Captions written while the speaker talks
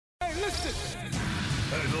Listen.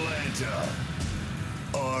 Atlanta,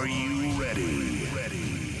 are you ready?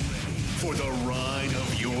 For the ride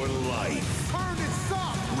of your life. Turn this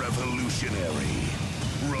up. Revolutionary.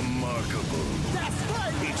 Remarkable. That's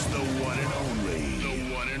right. It's the one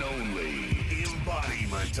and only.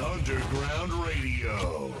 Embodiment Underground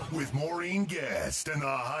Radio. With Maureen Guest and the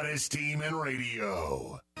hottest team in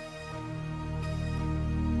radio.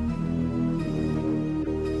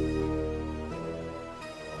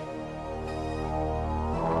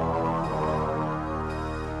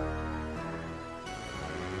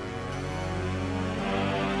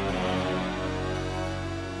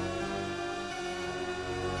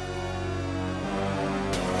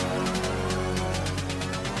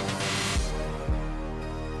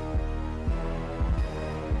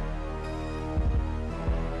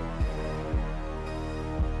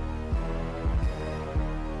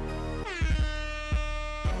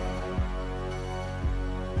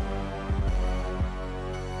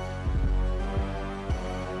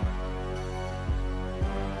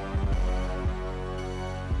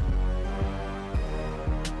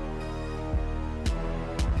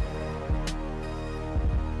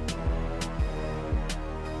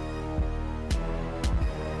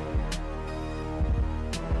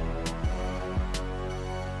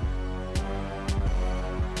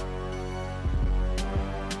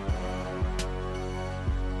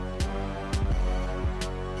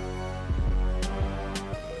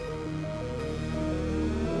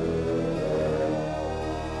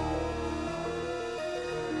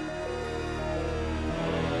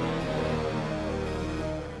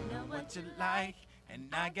 You like, and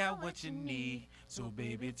I got what you need. So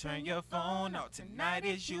baby, turn your phone out. Tonight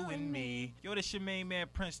is you and me. Yo, this your main man,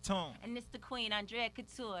 Prince Tone. And this the Queen, Andrea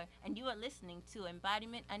Couture. And you are listening to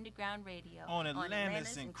Embodiment Underground Radio. On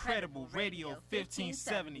Atlanta's incredible Radio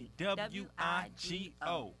 1570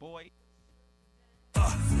 WIGO, boy.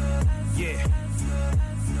 Yeah.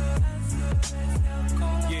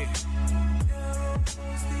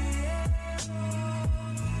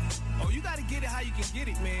 Oh, you gotta get it how you can get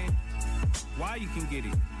it, man. Why you can get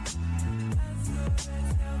it.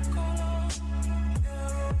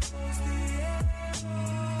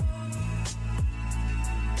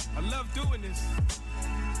 I love doing this.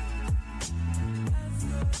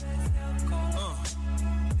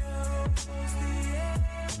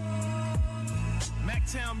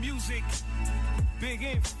 Mactown music, big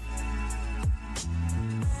inf.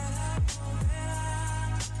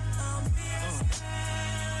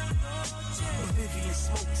 Vivian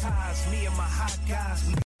smoke ties, me and my hot guys,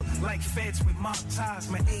 we like feds with mock ties,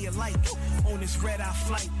 my A alike. On this red-eye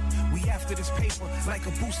flight, we after this paper like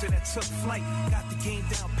a booster that took flight. Got the game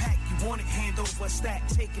down pat, you want it, hand over a stack.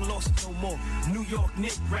 Taking losses no more, New York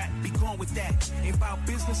Nick rap, be gone with that. Ain't about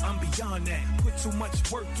business, I'm beyond that. Put too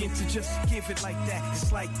much work into just give it like that.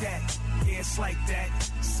 It's like that, yeah, it's like that.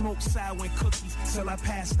 Smoked sour and cookies till I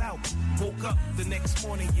passed out. Woke up the next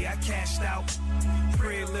morning, yeah, I cashed out.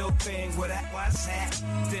 Pretty little thing, where that was at.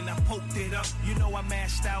 Then I poked it up, you know I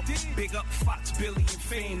mashed out. Big up Fox, Billy, and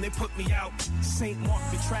Fame, they put me out. St. Mark,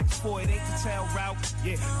 the tracks for it ain't the tail route.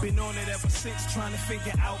 Yeah, been on it ever since, trying to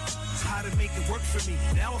figure out how to make it work for me.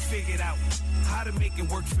 Now I figured out how to make it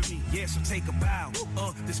work for me. Yeah, so take a bow.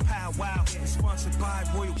 This powwow is sponsored by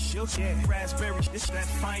Royal Shook. Yeah, raspberry, this that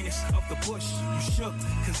finest of the bush. You shook,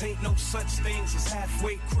 cause ain't no such things as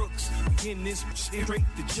halfway crooks. We in this straight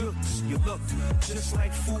the jukes. You look just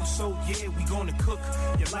like food, so yeah, we gonna cook.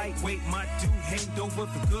 You lightweight, my dude, hand over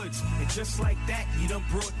the goods. And just like that, he done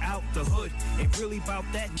brought out the hood. Ain't really about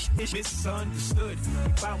that, it's misunderstood.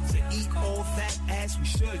 We about to eat all that as we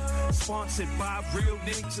should. Sponsored by real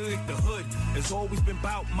niggas, the hood has always been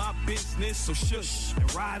about my business. So shush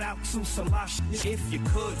and ride out to Salash if you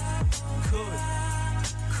could.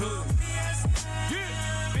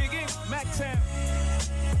 Yeah, Big Ink, Mactown.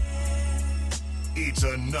 It's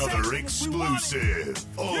another exclusive,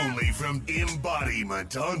 only from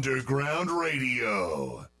Embodiment Underground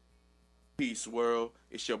Radio. Peace, world.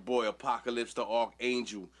 It's your boy Apocalypse the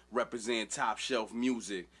Archangel, representing Top Shelf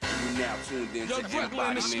Music. And you now tuned in to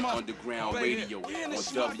Embodiment Underground Radio on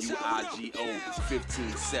WIGO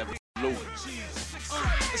 1570.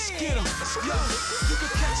 Let's get 'em. Yo, you can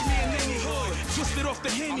catch me in any hood, twisted off the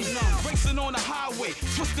Henny, racing on the highway,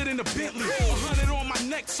 twisted in the Bentley, 100 on my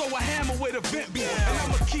neck, so I hammer with a vent beam, and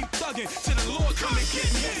I'ma keep thugging till the Lord come and get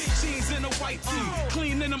me. Jeans in a white tee,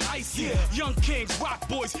 clean in them icy, young kings, rock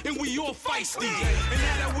boys, and we all feisty. And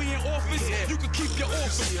now that we in office, you can keep your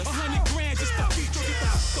office, 100 grand just to feature the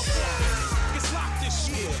It's locked this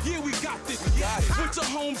shit, yeah, we got this. Went to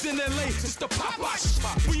homes in LA just to pop our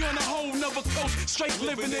shit. We on a whole nother coast, straight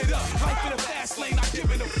living it up. Life in the fast lane, I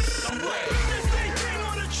give it up.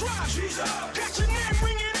 up. Got your name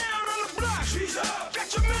ringing out on the block. She's up.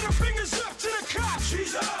 Got your middle fingers up to the cops.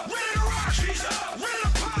 She's up. Ready to rock. She's up. Ready to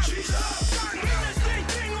pop. She's up. Starting this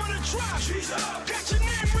thing on the drop. She's up. Got your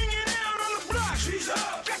name ringing out on the block. She's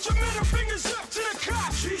up. Got your middle fingers up to the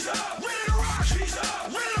cops. She's up. Ready to rock. She's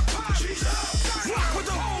up. Ready to pop. She's up. Rock with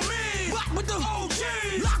the whole man. Rock with the whole G.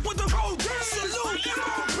 Lock with the whole D. Salute.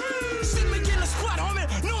 See me in the spot, homie.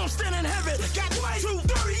 Know I'm standing heavy. Got 230. I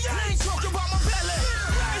ain't talking about my belly.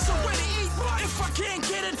 It's a way to eat. If I can't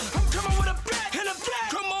get it, I'm coming with a bat and a bat.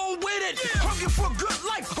 Come on with it. Hungry for a good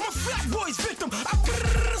life. I'm a fat boy's victim. I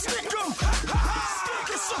stick 'em.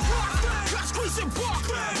 It's a rock. Got squeeze and bark.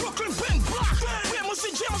 Brooklyn Ben Block. Bamos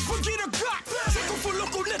and jammers forget a got. Tickle for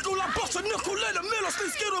local nickel. I bust a nickel in the middle. Stay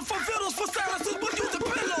skittle for fiddles for silences. But use the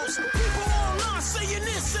pillows. People online saying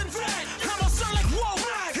this and that. How I sound like whoa.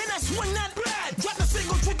 And that's when that bad. Drop a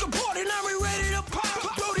single trick of party. Now we ready to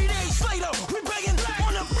pop. 30 days later. We banging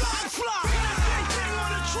on the block fly. Thing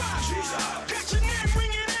on the drop. She's up. Got your name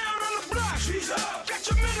ringing out on the block. She's up. Got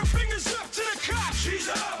your middle fingers up to the cops. She's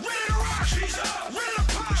up. Ready to rock. She's up. Ready to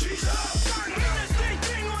pop. She's up. Starting this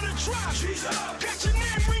thing on the drop. She's up. Got your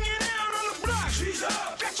name ringing out on the block. She's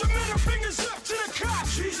up. Got your middle fingers up to the cops.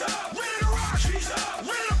 She's up. Ready to rock. She's up.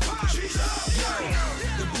 Ready to pop. She's up.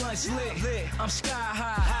 The blunt's lit. I'm sky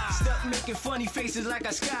high. Stuck making funny faces like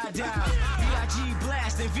I skydive. B.I.G.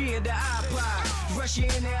 blasting via the iPod. Rushing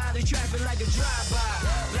in and out of traffic like a drive-by.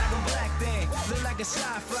 Black and black thing, look like a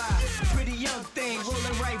sci-fi. Pretty young thing,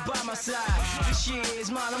 rolling right by my side. This shit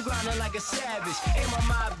is mine, I'm grinding like a savage. Ain't my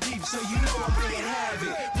mob deep, so you know I'm bringing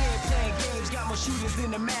havoc. We ain't playing games, got more shooters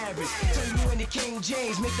than the Mavericks. Turn you into King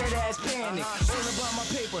James, make that ass panic. All about my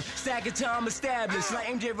paper, stack of time established. Like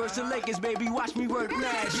MJ versus Lakers, baby, watch me work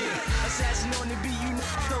magic. Assassin on the beat, you know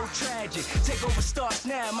so tragic. Take over starts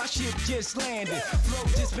now, my ship just landed. Flow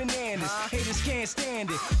just bananas, haters can't stand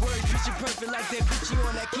it. Words picture perfect like that picture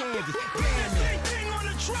on that canvas. Damn it. Thing on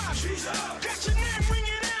the drop. She's up. Got your name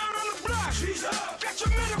ringing out on the block. She's up. Got your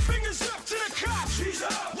middle fingers up to the cops. She's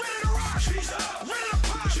up. Ready to rock. She's up. Ready to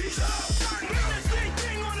pop. She's up. Starting this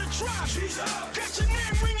thing on the drop. She's up. Got your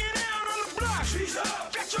name ringing out on the block. She's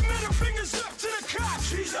up. Got your middle fingers up to the cops.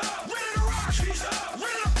 She's up. Ready to rock. She's up.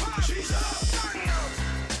 Ready to pop. She's up.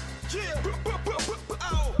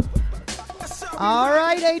 All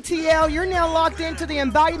right, ATL, you're now locked into the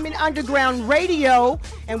Embodiment Underground Radio,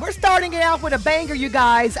 and we're starting it out with a banger, you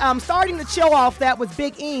guys. Starting the show off that was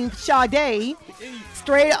Big Ink, Sade.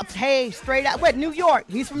 Straight up. What, New York?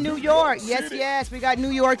 He's from New York. Yes, we got New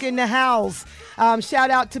York in the house. Shout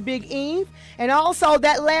out to Big Ink. And also,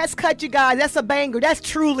 that last cut, you guys, that's a banger. That's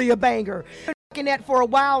truly a banger. Looking at for a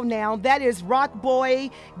while now. That is Rockboy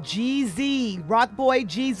GZ. Rockboy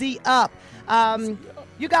GZ Up.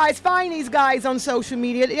 You guys find these guys on social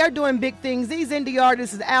media. They're doing big things. These indie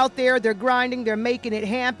artists is out there. They're grinding. They're making it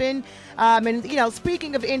happen. And, you know,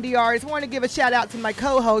 speaking of indie artists, I want to give a shout out to my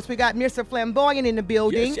co-host. We got Mr. Flamboyant in the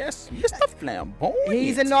building. Yes, Mr. Flamboyant.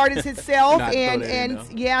 He's an artist himself.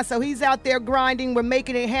 So he's out there grinding. We're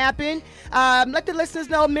making it happen. Let the listeners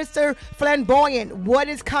know, Mr. Flamboyant, what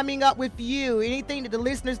is coming up with you? Anything that the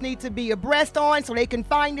listeners need to be abreast on so they can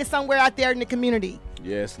find it somewhere out there in the community?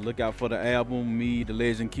 Yes, look out for the album, me, the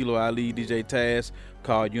legend Kilo Ali, DJ Taz,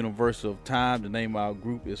 called Universal of Time. The name of our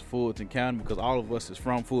group is Fulton County because all of us is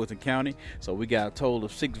from Fulton County. So we got a total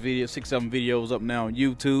of 7 videos up now on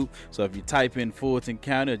YouTube. So if you type in Fulton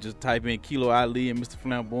County or just type in Kilo Ali and Mr.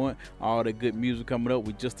 Flamboyant, all the good music coming up.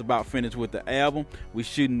 We just about finished with the album. We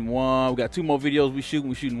shooting one. We got 2 more videos we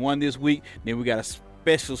shooting one this week. Then we got a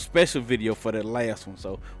special video for the last one,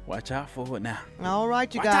 so watch out for it now. All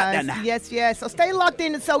right, you guys. Yes. So stay locked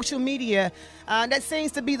into social media. That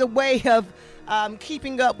seems to be the way of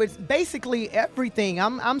keeping up with basically everything.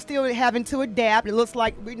 I'm still having to adapt. It looks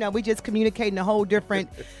like we just communicate in a whole different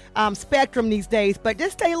spectrum these days. But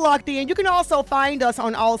just stay locked in. You can also find us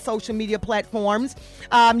on all social media platforms.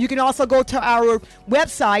 You can also go to our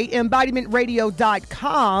website,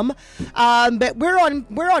 embodimentradio.com. But we're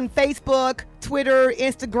on Facebook, Twitter,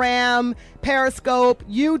 Instagram, Periscope,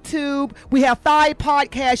 YouTube. We have 5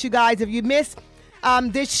 podcasts, you guys. If you miss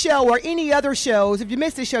this show or any other shows, if you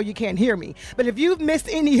missed this show, you can't hear me. But if you've missed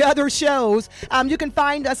any other shows, you can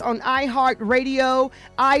find us on iHeartRadio,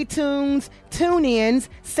 iTunes, TuneIn,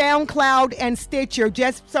 SoundCloud, and Stitcher.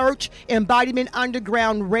 Just search Embodiment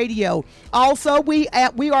Underground Radio. Also, we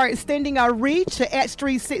are extending our reach to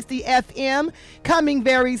X360 FM, coming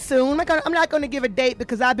very soon. I'm not going to give a date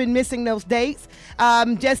because I've been missing those dates.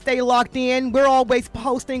 Just stay locked in. We're always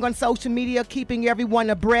posting on social media, keeping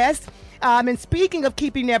everyone abreast. And speaking of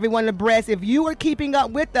keeping everyone abreast, if you are keeping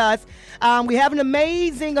up with us, we have an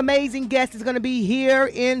amazing guest is going to be here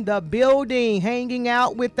in the building, hanging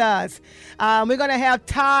out with us. We're going to have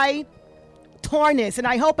Ty Tornes, and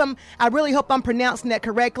I really hope I'm pronouncing that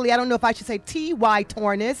correctly. I don't know if I should say T.Y.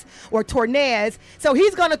 Tornes or Tornes. So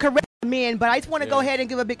he's going to correct me in, but I just want to go ahead and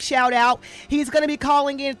give a big shout out. He's going to be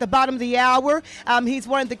calling in at the bottom of the hour. He's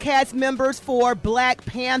one of the cast members for Black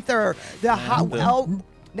Panther.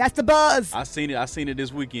 That's the buzz. I seen it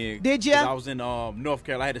this weekend. Did you? I was in North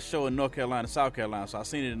Carolina. I had a show in North Carolina, South Carolina, so I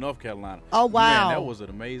seen it in North Carolina. Oh wow, man, that was an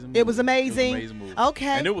amazing movie. It was amazing. It was an amazing movie. Okay.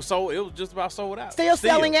 And it was just about sold out. Still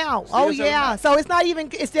selling out. Oh yeah. So it's not even.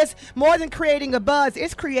 It's just more than creating a buzz.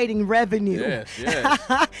 It's creating revenue. Yes.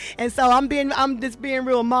 And so I'm just being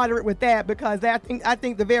real moderate with that, because I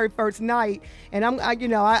think the very first night, and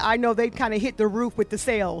I know they kind of hit the roof with the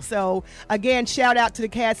sales. So again, shout out to the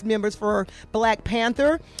cast members for Black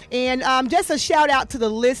Panther. And just a shout out to the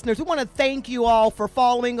listeners. We want to thank you all for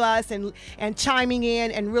following us and chiming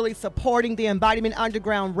in and really supporting the Embodiment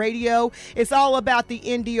Underground Radio. It's all about the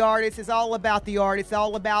indie artists. It's all about the artists. It's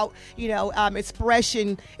all about,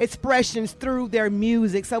 expressions through their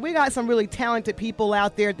music. So we got some really talented people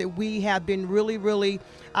out there that we have been really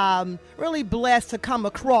blessed to come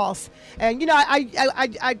across. And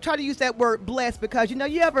I try to use that word blessed because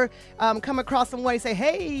you ever come across someone and say,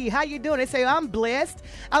 hey, how you doing? They say, I'm blessed.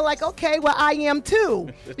 I'm like, okay, well, I am too.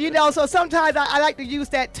 So sometimes I like to use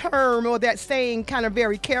that term or that saying kind of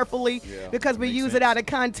very carefully, because we use it out of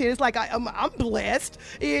context. It's like I'm blessed,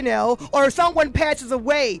 or someone passes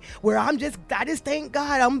away where I just thank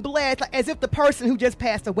God I'm blessed, like, as if the person who just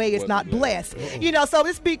passed away is not blessed. So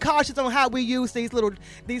let's be cautious on how we use these little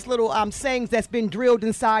sayings that's been drilled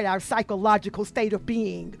inside our psychological state of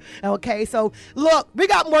being. Okay, so look, we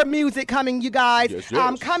got more music coming, you guys.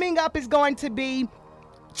 Yes. Coming up is going to be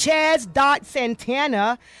Chaz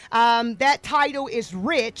Santana. That title is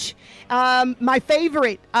Rich. My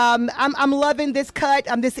favorite. I'm loving this cut,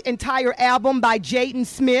 this entire album by Jaden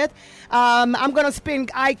Smith. I'm going to spin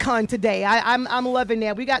Icon today. I'm loving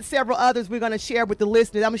that. We got several others we're going to share with the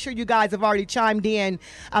listeners. I'm sure you guys have already chimed in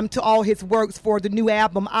to all his works for the new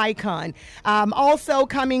album, Icon. Also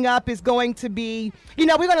coming up is going to be,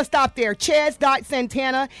 we're going to stop there. Chaz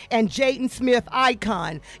Santana and Jaden Smith,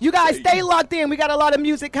 Icon. You guys stay locked in. We got a lot of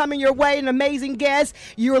music coming your way, an amazing guest.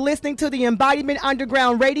 You're listening to the Embodiment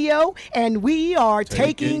Underground Radio, and we are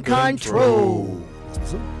taking control.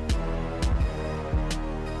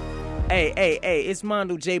 Hey, it's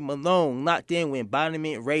Mondo J. Malone, locked in with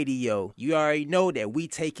Embodiment Radio. You already know that we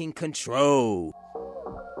taking control.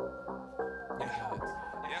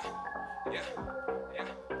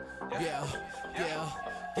 Yeah.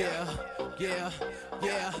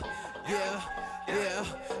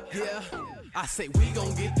 I say we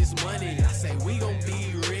gon' get this money. I say we gon'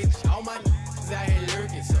 be rich. All my niggas out here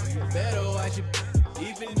lurking, so you better watch your.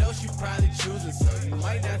 Even though she probably choosing, so you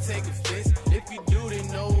might not take offense. If you do, then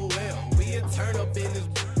know well. We'll turn up in this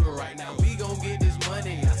right now. We gon' get this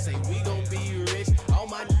money. I say we gon' be rich. All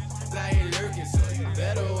my niggas out here lurking, so you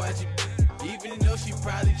better watch your. Even though she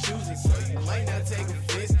probably choosing, so you might not take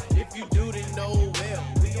offense. If you do, then know well.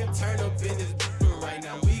 We'll turn up in this right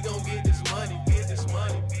now. We gon' get this money. Get this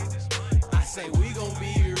money. I say we gon'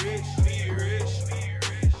 be rich.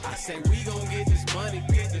 I say we gon' get this money.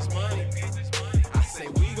 Get this money. I say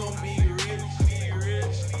we gon' be rich.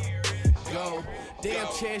 Yo, damn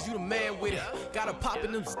Chance, you the man with it. Gotta pop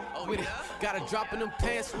in them with it. Gotta drop in them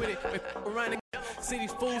pants with it. Around the see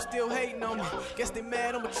these fools still hating on me. Guess they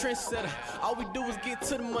mad I'm a trendsetter. All we do is get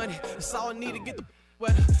to the money. That's all I need to get the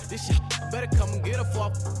weather. This shit better come and get her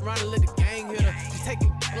before I around and let the gang hit her. She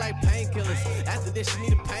taking like painkillers. After this, she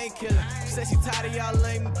need a painkiller. She said she tired of y'all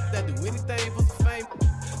lame that do anything for the fame.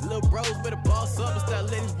 Little bros better boss up and start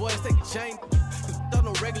letting these boys take a chain. Cause don't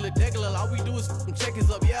no regular. All we do is check us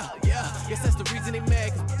up, yeah. Guess that's the reason they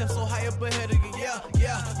mad, cause I'm so high up ahead of you,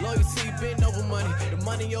 yeah. Loyalty been over money, the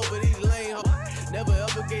money over these lame hoes. Never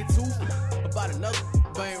ever gave two about another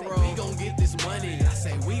bankroll. We gon' get this money, I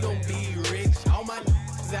say we gon' be rich. All my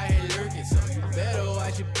niggas out here lurking, so you better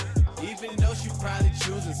watch your. Even though she probably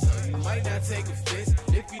choosing, so you might not take offense.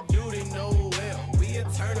 If you do, then know well. We'll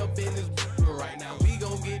turn up in this right now. We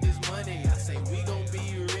gon' get this money. I say we gon'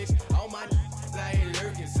 be rich. All my niggas out here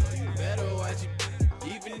lurking, so you better watch it.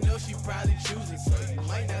 Even though she probably choosing, so you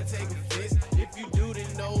might not take offense. If you do,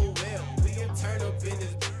 then know well. We'll turn up in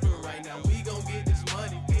this right now. We gon' get this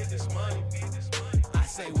money. Get this money. I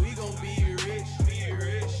say we gon' be rich.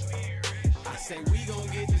 I say we gon'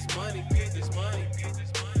 get this money. Get this money.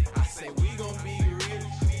 I say we gon' be rich.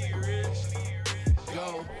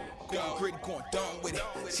 Yo, Going gritty, going dumb with it.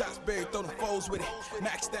 Shots buried, throw them foes with it.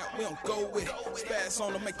 Maxed out, we don't go with it. Spaz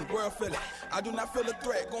on to make the world feel it. I do not feel a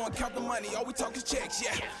threat, go and count the money. All we talk is checks,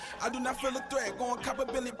 yeah. I do not feel a threat, go and cop a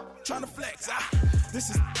billion, trying to flex. This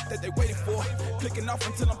is that they waiting for. Clicking off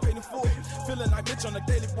until I'm paid in full. Feeling like bitch on the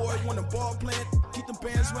daily boy. When the ball playing, keep them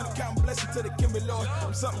bands when I'm counting blessings till they give me Lord.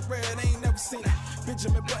 I'm something rare, they ain't never seen it.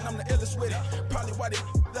 Benjamin Button, I'm the illest with it. Probably why they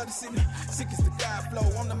love to see me. Sick as the God flow.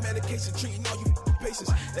 I'm the medication treating all you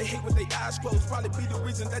patients. They hate with their eyes closed. Probably be the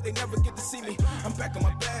reason that they never get to see me. I'm back on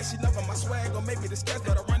my bag, she loving my swag. Or maybe the stats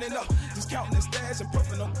that I'm running up. Just counting the stats and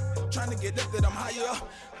puffing them. Trying to get lifted, I'm higher up.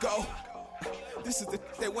 Go. This is the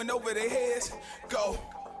they went over their heads. Go.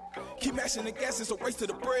 Keep mashing the gas, it's a race to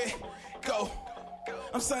the bread. Go.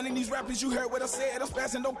 I'm signing these rappers, you heard what I said. I'm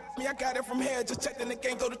spazzing, don't me, I got it from here. Just check the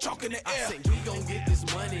game, throw the chalk in the air. I say we gon' get this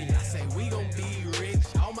money, I say we gon' be rich.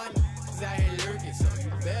 All my niggas out here lurking, so you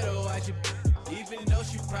better watch your even though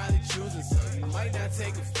she probably choosing, so you might not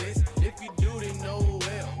take offense. If you do, then know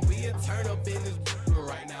well. We'll turn up in this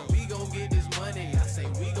right now. We gon' get this money, I say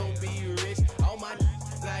we gon' be rich. All my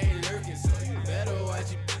niggas out here lurking, so you better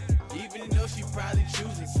watch your even though she probably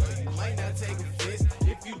choosing, so you might not take offense.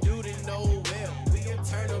 If you do, then know well. We'll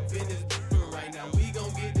turn up in this right now. We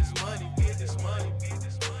gon' get this money, get this money, get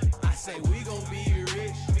this money. I say we gon' be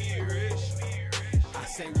rich, be rich, be rich. I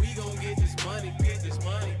say we gon' get this money, get this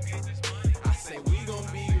money, get this money. I say we gon'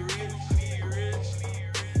 be rich, be rich, be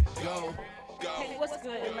rich. Go, go. Hey, what's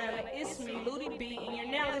good, Atlanta? It's me, Ludi B, and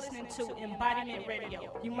you're now listening to Embodiment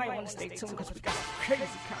Radio. You might want to stay tuned because we got some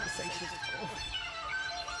crazy conversations.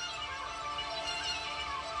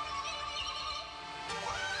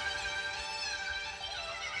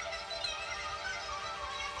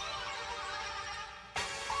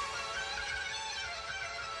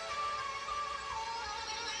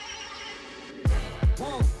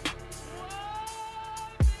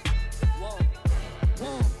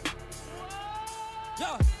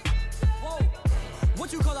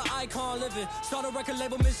 Living. Start a record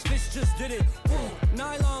label, Misfits just did it. Whoa.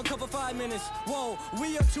 Nylon cover 5 minutes. Whoa,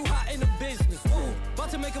 we up too hot in the business. Whoa. About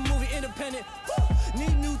to make a movie independent. Whoa.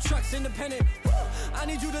 Need new trucks independent. Whoa. I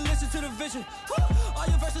need you to listen to the vision. Whoa. All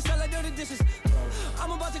your verses sound like dirty dishes.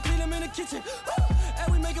 I'm about to clean them in the kitchen.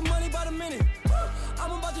 And we making money by the minute.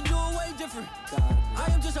 I'm about to do it way different.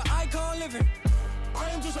 I am just an icon living. I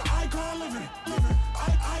am just an icon living.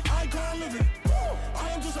 Icon living. I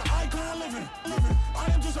am just an icon living. I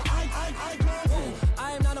am just an icon.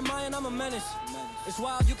 I am not a Mayan, I'm a menace. It's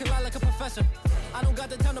wild, you can lie like a professor. I don't got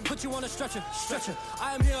the time to put you on a stretcher.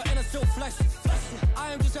 I am here and I still flexing.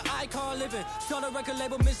 I am just an icon living. Start a record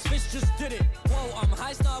label, Misfits just did it. Whoa, I'm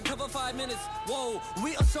high snob, cover 5 minutes. Whoa,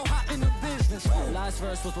 we are so hot in the business. Whoa. Last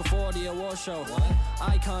verse was before the award show. What?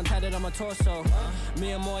 Icon tatted on my torso.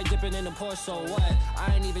 Me and Moy dipping in the Porsche, so what?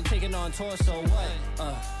 I ain't even taking on torso,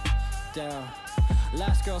 what? Down.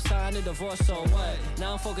 Last girl signed a divorce, so what?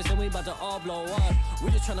 Now I'm focused and we about to all blow up. We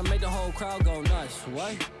just tryna make the whole crowd go nuts.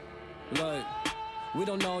 What? Look, we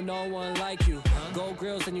don't know no one like you. Gold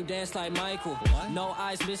grills and you dance like Michael. What? No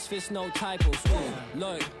eyes, Misfits, no typos. Ooh,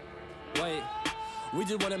 look, wait. We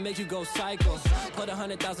just wanna make you go psycho. Put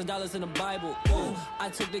 $100,000 in the Bible. Ooh, I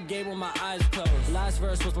took the game with my eyes closed. Last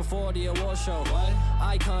verse was before the award show. What?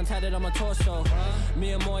 Icon tatted on my torso.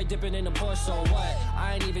 Me and Moy dipping in the Porsche, so what?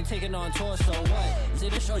 I ain't even taking on tour, so what? See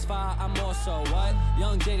this show's fire, I'm more so what?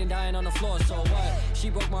 Young Jaden dying on the floor, so what? She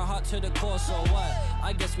broke my heart to the core, so what?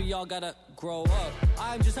 I guess we all gotta grow up.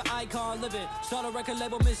 I'm just an icon living. Start a record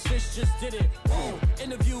label, Misfits just did it. Whoa,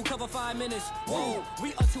 interview cover 5 minutes. Whoa,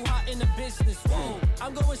 we are too hot in the business. Whoa,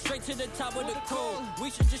 I'm going straight to the top of the cold. We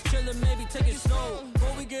should just chill and maybe take it slow.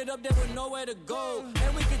 Before we get up there with nowhere to go.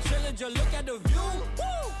 And we can chill and just look at the view.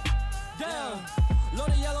 Woo! Down. Load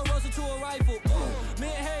a yellow rose into a rifle. Ooh. Me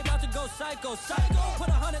and Harry about to go psycho. Put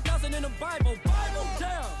 100,000 in the Bible.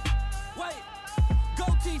 Down. Wait.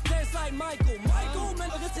 Gold teeth dance like Michael. Man,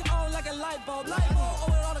 this it on like a light bulb. Oh,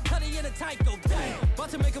 with all the cutty in a Tyco. Damn. About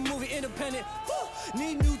to make a movie independent.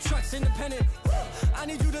 Need new trucks independent. I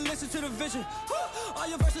need you to listen to the vision. All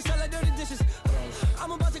your verses sound like dirty dishes.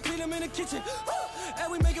 I'm about to clean them in the kitchen.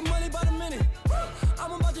 And we making money by the minute.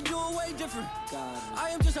 I'm about to do it way different. I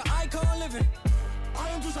am just an icon living. I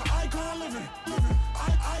am just an icon living.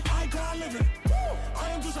 Icon living. I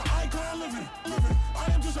am just an icon living.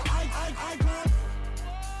 I am just an icon.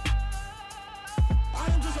 I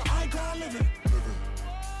am just an icon living.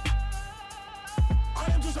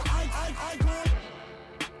 I am just an icon.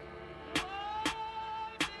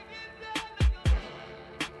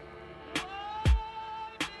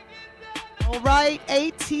 All right,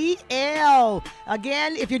 ATL.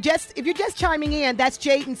 Again, if you're just chiming in, that's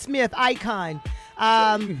Jaden Smith, Icon.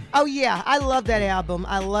 Oh, yeah. I love that album.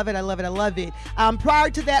 I love it. I love it. I love it. Prior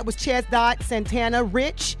to that was Chess Dot, Santana,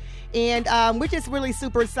 Rich. And we're just really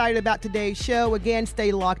super excited about today's show. Again,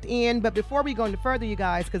 stay locked in. But before we go any further, you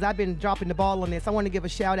guys, because I've been dropping the ball on this, I want to give a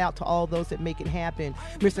shout out to all those that make it happen.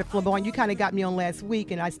 Mr. Flamboyant, you kind of got me on last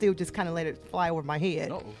week, and I still just kind of let it fly over my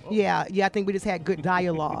head. Oh. Yeah, I think we just had good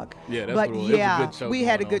dialogue. Yeah, that's but what it was. Yeah, it was a good show we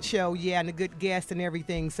had a good show, and a good guest and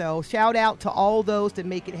everything. So shout out to all those that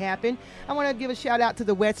make it happen. I want to give a shout out to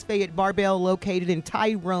the West Fayette Barbell located in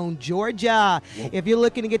Tyrone, Georgia. Whoa. If you're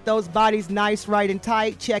looking to get those bodies nice, right, and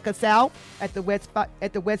tight, check us out at the West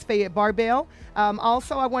Fayette Barbell.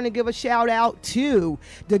 Also, I want to give a shout out to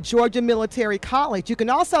the Georgia Military College. You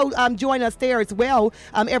can also join us there as well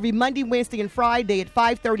every Monday, Wednesday, and Friday at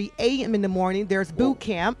 5:30 a.m. in the morning. There's boot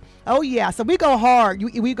camp. Oh yeah, so we go hard.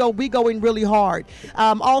 We go in really hard.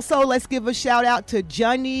 Also, let's give a shout out to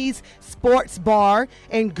Johnny's Sports Bar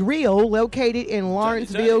and Grill located in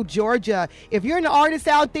Lawrenceville, Georgia. If you're an artist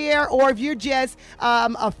out there, or if you're just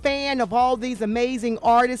a fan of all these amazing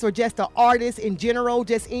artists, or just an artist in general,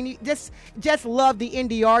 just love the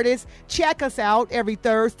indie artists, check us out every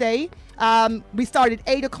Thursday. We start at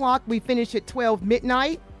 8 o'clock. We finish at 12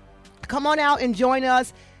 midnight. Come on out and join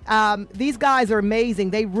us. These guys are amazing.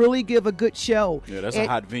 They really give a good show. Yeah, that's a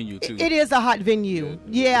hot venue, too. It is a hot venue.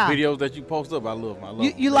 Yeah. The videos that you post up, I love them.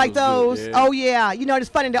 You like those? Yeah. Oh, yeah. You know, it's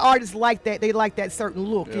funny. The artists like that. They like that certain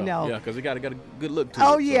look, yeah, you know. Yeah, because they got a good look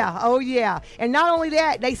to it. Yeah. Oh, yeah. And not only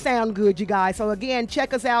that, they sound good, you guys. So, again,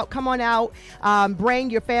 check us out. Come on out. Bring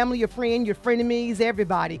your family, your friend, your frenemies,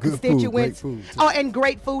 everybody. Good constituents. Food, great food, too. Oh, and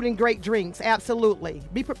great food and great drinks. Absolutely.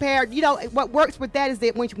 Be prepared. You know, what works with that is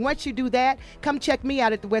that once you do that, come check me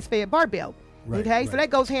out at the West Fayette Barbell. Right, okay, so that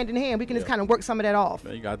goes hand in hand. We can just kind of work some of that off.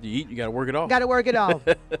 You got to eat, you got to work it off. Got to work it off.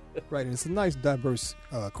 Right, and it's a nice, diverse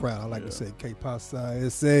crowd. I like to say, K-Pasa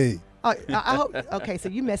S.A. Oh, I hope. Okay, so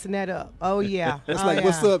you messing that up. Oh yeah. It's like,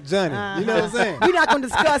 what's up, Johnny? You know what I'm saying? We're not going to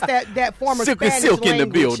discuss that former Spanish silk language. In the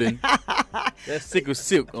building. That's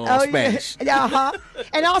silk on Spanish. Yeah.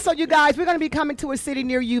 And also, you guys, we're going to be coming to a city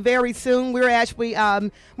near you very soon. We're actually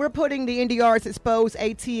we're putting the Indie Arts Exposed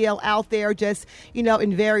ATL out there, just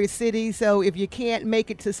in various cities. So if you can't make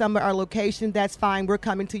it to some of our locations, that's fine. We're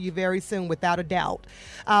coming to you very soon, without a doubt.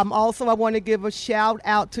 Also, I want to give a shout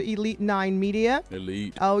out to Elite 9 Media.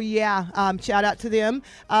 Elite. Oh yeah. Shout out to them.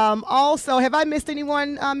 Also, have I missed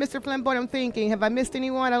anyone, Mr. Flamboyant? I'm thinking. Have I missed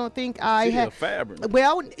anyone? I don't think I have. City of Fairburn.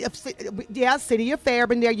 Well, yeah, City of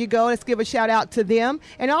Fairburn. There you go. Let's give a shout out to them.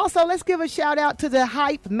 And also, let's give a shout out to the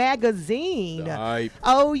Hype magazine. The Hype.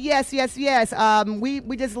 Oh, yes. We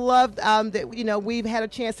just loved that, we've had a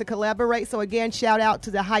chance to collaborate. So, again, shout out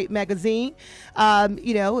to the Hype magazine.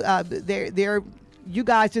 They're you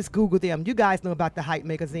guys just Google them. You guys know about the Hype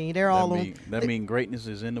magazine. They're all on. That means greatness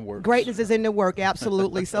is in the work. Greatness is in the work,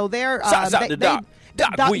 absolutely. So they're Shouts out to Doc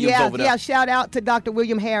Williams over there. Yeah, shout out to Dr.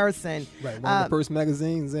 William Harrison. Right, one of the first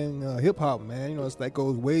magazines in hip hop, man. That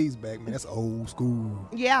goes ways back, man. That's old school.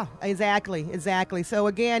 Yeah, exactly. So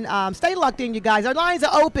again, stay locked in, you guys. Our lines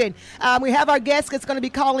are open. We have our guest that's going to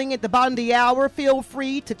be calling at the bottom of the hour. Feel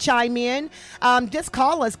free to chime in. Just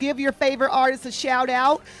call us. Give your favorite artist a shout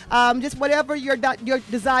out. Just whatever your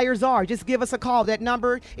desires are. Just give us a call. That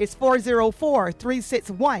number is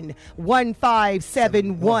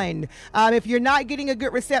 404-361-1571. If you're not getting a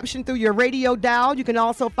good reception through your radio dial, you can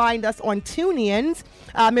also find us on TuneIn.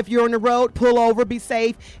 If you're on the road, pull over, be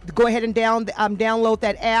safe. Go ahead and download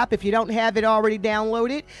that app if you don't have it already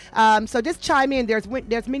downloaded. So just chime in. There's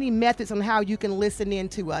many methods on how you can listen in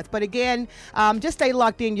to us. But again, just stay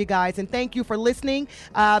locked in, you guys, and thank you for listening.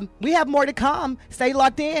 We have more to come. Stay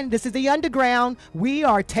locked in. This is the Underground. We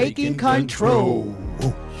are taking control.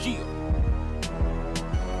 Yeah.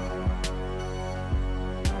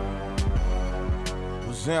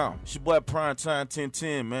 Down. It's your boy Primetime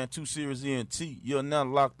 1010, man. 2 Series ENT. You're now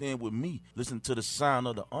locked in with me. Listen to the sound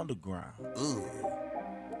of the underground.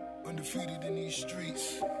 Undefeated in these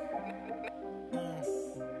streets.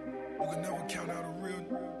 You can never count out a real.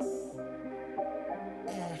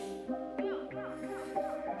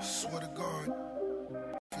 Swear to God.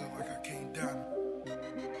 Feel like I can't die.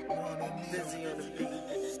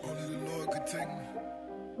 Only the Lord could take me.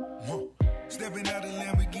 Stepping out of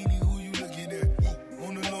Lamborghini, who you looking at?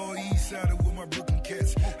 On the lower east side with my Brooklyn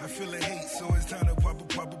cats. I feel the hate, so it's time to pop.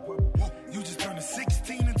 You just turned a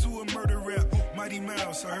 16 into a murder rap. Mighty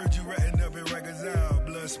Mouse, I heard you ratting up in Rikers Isle.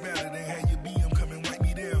 Blood spattered and had your BM come and wipe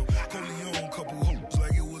me down. Corleone, couple hoes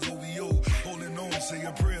like it was OVO. Holding on, say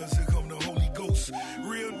your prayers, here come the Holy Ghost.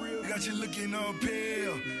 Real, got got you looking all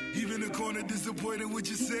pale. Even the corner disappointed with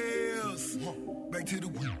your sales. Back to the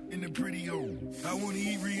in the pretty hole. I wanna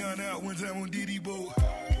eat Rihanna out one time on Diddy boat.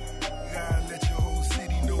 Gotta let your whole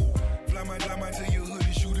city know. Fly my to your hood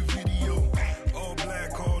and shoot a video. All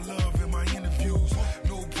black, all love in my interviews.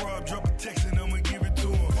 No prob, drop a text and I'ma give it to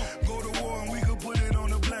him. Go to war and we could put it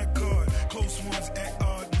on a black card. Close ones at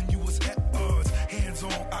odd when you was at odds. Hands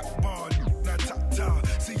on Akbar, not top.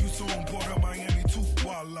 See you soon, Port of Miami too,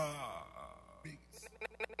 voila.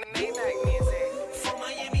 From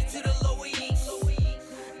Miami to the Lower East.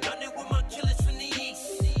 Done it with my killers from the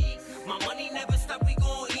East. My money never stop, we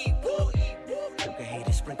gon' eat. You can hate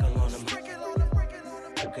it, sprinkle on them.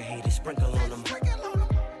 You can hate it, sprinkle on them.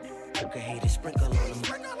 You can hate it, sprinkle on them.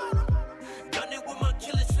 Done it with my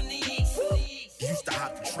killers from the East. Used to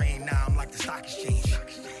hop the train, now I'm like the stock exchange.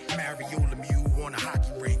 Mariola Mew on a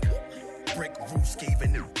hockey rink. Brick roofs gave a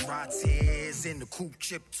new dry tears in the coupe,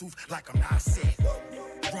 chip tooth like I'm not sick.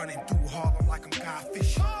 Running through Harlem like I'm Guy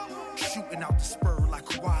Fisher. Shooting out the spur like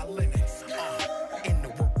Kawhi Leonard. In the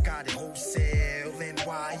work, got it wholesale.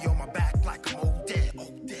 NY on my back like I'm Odell.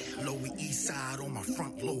 Lower East Side on my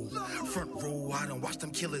front lobe. Front row, I done watch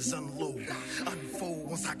them killers unload. Unfold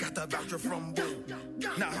once I got the voucher from Bo.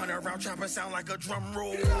 Now 100 round chopper sound like a drum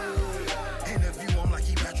roll. Interview, I'm like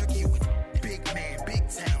he Patrick Ewing. Big man, big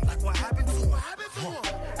town, like what happened to him?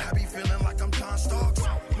 I be feeling like I'm John Starks.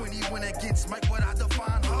 When he went against Mike, what I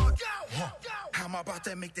define hard. How am I about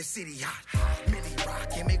to make the city hot? Millie rock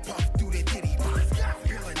and make puff through the ditty box.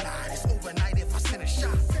 Bill and night, it's overnight if I send a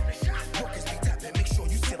shot. Workers be tapping, make sure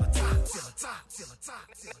you till the top. Till the top, till the top,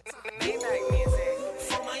 till the top.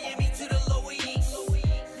 From Miami to the Lower East.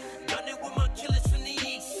 Done it with my killers from the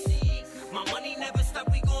East. My money never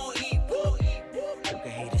stop, we gon' eat. You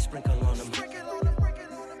can hate it, sprinkle on them.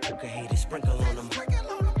 You can hate it, sprinkle on them.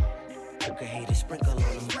 You can hate it, sprinkle on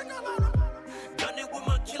them. Done it with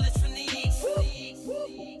my killers from the East.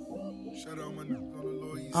 Shout out my on the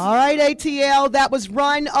Lord East. All right, ATL, that was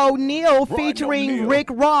Ron O'Neal featuring O'Neal. Rick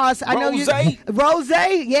Ross. I know you, Rose?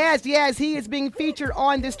 yes, he is being featured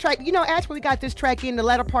on this track. You know, actually, we got this track in the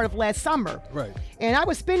latter part of last summer. Right. And I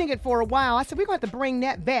was spinning it for a while. I said, we're going to have to bring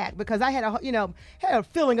that back because I had a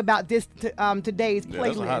feeling about this today's playlist.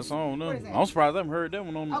 That's a hot song. No. I'm surprised I haven't heard that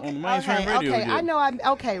one on the mainstream radio okay. yet. I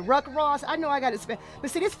know Ruck Ross. I know I got to spin.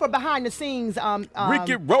 But see, this is for behind the scenes.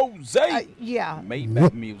 Ricky Rose. Yeah.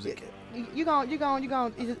 Maybach music. You know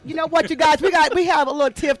what, you guys? We have a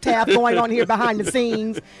little tiff taff going on here behind the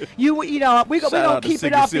scenes. We gonna keep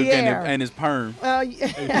it off the air. And his perm.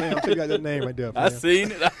 Hey, man, I'll figure out that name right there. I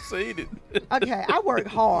seen it. Okay, I work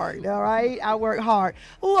hard. All right, I work hard.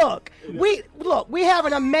 Look, we have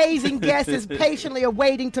an amazing guest that's patiently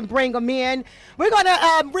awaiting to bring them in. We're gonna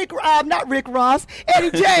not Rick Ross,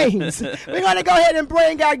 Eddie James. We're gonna go ahead and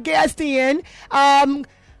bring our guest in.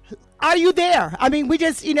 Are you there? I mean, we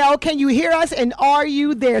just, can you hear us? And are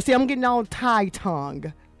you there? See, I'm getting on Thai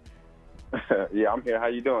tongue. Yeah, I'm here. How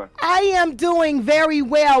you doing? I am doing very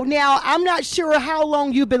well. Now, I'm not sure how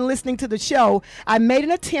long you've been listening to the show. I made an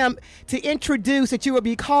attempt to introduce that you would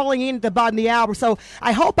be calling in at the bottom of the hour. So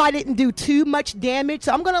I hope I didn't do too much damage.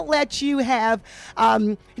 So I'm going to let you have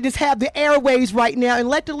the airways right now and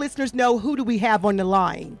let the listeners know who do we have on the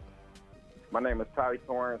line. My name is Ty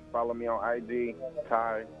Torrance. Follow me on IG,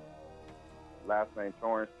 Ty. Last name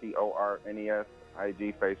Torrance, Tornes,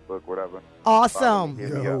 IG, Facebook, whatever. Awesome.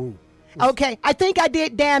 Okay, I think I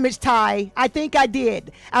did damage, Ty. I think I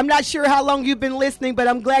did. I'm not sure how long you've been listening, but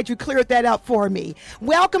I'm glad you cleared that up for me.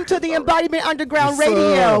 Welcome to the Embodiment Underground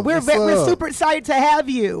Radio. We're super excited to have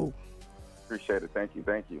you. Appreciate it. Thank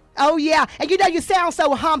you. Oh, yeah. And you sound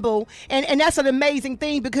so humble, and that's an amazing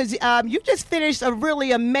thing because you just finished a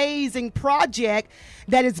really amazing project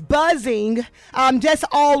that is buzzing just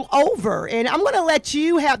all over. And I'm going to let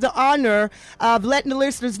you have the honor of letting the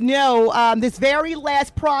listeners know this very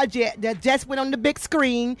last project that just went on the big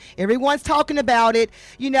screen. Everyone's talking about it.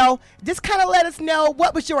 Just kind of let us know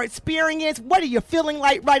what was your experience. What are you feeling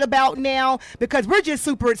like right about now? Because we're just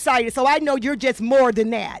super excited. So I know you're just more than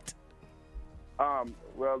that.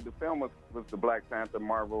 Well, the film was the Black Panther,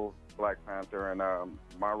 Marvel Black Panther, and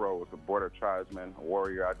my role was a border tribesman, a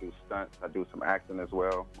warrior. I do stunts. I do some acting as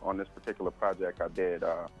well. On this particular project, I did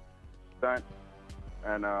stunts,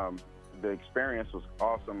 and the experience was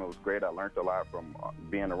awesome. It was great. I learned a lot from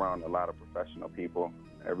being around a lot of professional people.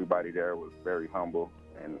 Everybody there was very humble,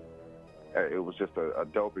 and it was just a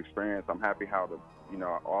dope experience. I'm happy how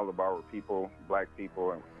all of our people, black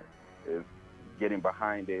people, is getting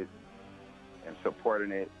behind it and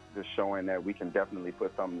supporting it just showing that we can definitely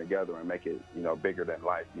put something together and make it, bigger than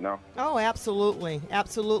life, Oh, absolutely.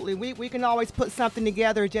 Absolutely. We can always put something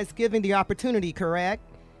together just given the opportunity, correct?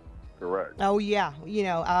 Correct. Oh yeah,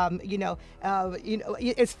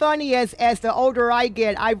 it's funny as the older I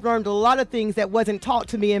get, I've learned a lot of things that wasn't taught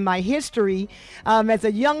to me in my history as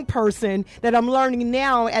a young person that I'm learning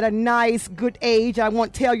now at a nice, good age. I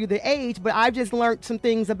won't tell you the age, but I've just learned some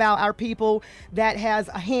things about our people that has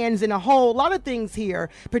hands in a whole lot of things here,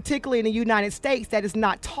 particularly in the United States, that is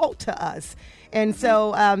not taught to us. And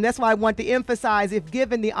so that's why I want to emphasize, if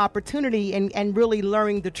given the opportunity and really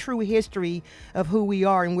learning the true history of who we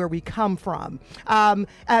are and where we come from.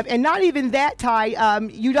 And not even that, Ty,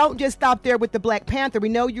 you don't just stop there with the Black Panther. We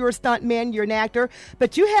know you're a stuntman, you're an actor,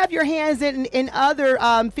 but you have your hands in other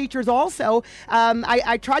features also.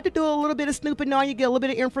 I tried to do a little bit of snooping on you, get a little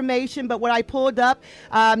bit of information, but what I pulled up,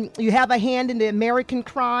 you have a hand in the American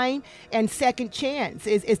Crime and Second Chance.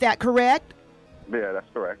 Is that correct? Yeah, that's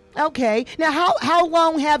correct. Okay. Now, how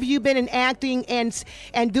long have you been in acting and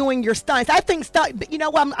doing your stunts? I think you know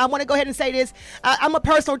what? I want to go ahead and say this. I'm a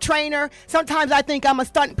personal trainer. Sometimes I think I'm a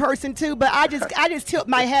stunt person too, but I just tilt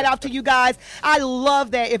my head off to you guys. I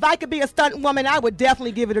love that. If I could be a stunt woman, I would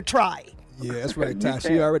definitely give it a try. Yeah, that's right, Ty.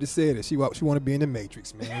 She already said it. She want to be in the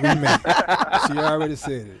Matrix, man. She already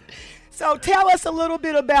said it. So tell us a little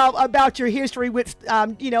bit about your history with,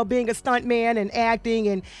 being a stuntman and acting,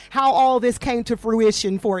 and how all this came to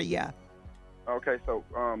fruition for you. Okay, so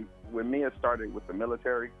with me, it started with the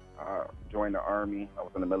military. Joined the Army. I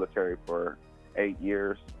was in the military for 8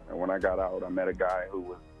 years, and when I got out, I met a guy who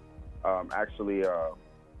was actually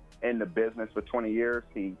in the business for 20 years.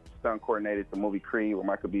 He stunt coordinated the movie Creed with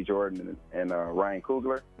Michael B. Jordan and Ryan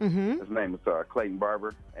Coogler. Mm-hmm. His name is Clayton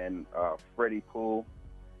Barber and Freddie Poole.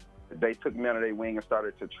 They took me under their wing and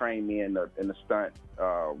started to train me in the stunt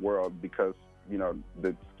world, because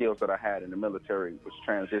the skills that I had in the military was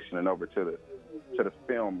transitioning over to the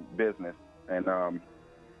film business, and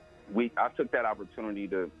I took that opportunity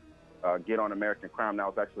to get on American Crime. That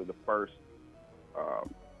was actually the first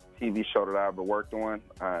TV show that I ever worked on,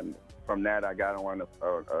 and from that I got on a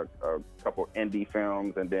couple indie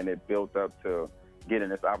films, and then it built up to getting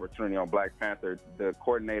this opportunity on Black Panther. The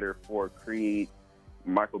coordinator for Creed,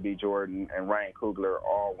 Michael B. Jordan, and Ryan Coogler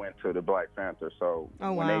all went to the Black Panther. So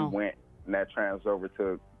when they went, and that transferred over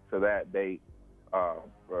to that, they,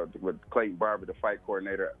 with Clayton Barber, the fight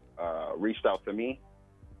coordinator, reached out to me,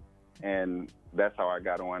 and that's how I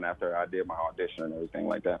got on after I did my audition and everything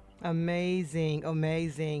like that. Amazing.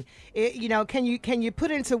 Can you put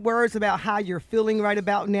into words about how you're feeling right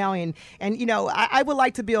about now? And I would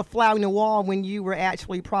like to be a fly on the wall when you were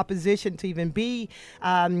actually propositioned to even be,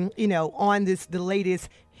 on the latest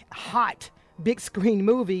hot big screen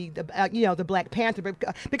movie, the Black Panther,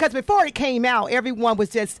 because before it came out, everyone was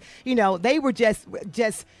just, they were just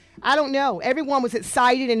I don't know. Everyone was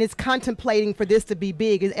excited and is contemplating for this to be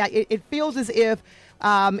big. It feels as if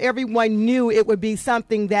everyone knew it would be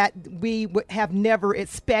something that we would have never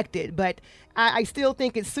expected, but I still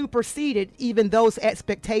think it superseded even those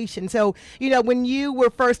expectations. So, when you were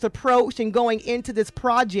first approached and going into this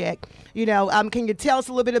project, can you tell us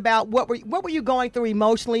a little bit about what were you going through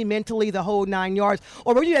emotionally, mentally, the whole 9 yards,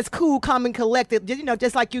 or were you just cool, calm, and collected,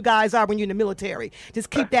 just like you guys are when you're in the military? Just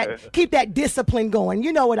keep that discipline going.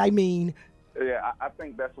 You know what I mean? Yeah, I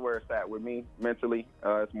think that's where it's at with me mentally.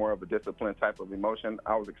 It's more of a discipline type of emotion.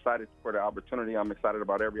 I was excited for the opportunity. I'm excited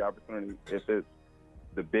about every opportunity. If it's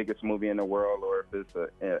the biggest movie in the world or if it's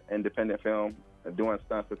an independent film, doing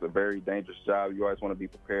stunts is a very dangerous job. You always want to be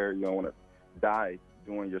prepared. You don't want to die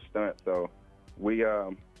doing your stunt. So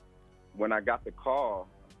when I got the call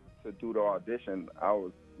to do the audition, I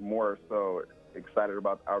was more so excited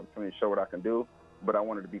about the opportunity to show what I can do, but I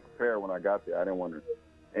wanted to be prepared when I got there. I didn't want to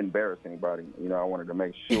embarrass anybody. I wanted to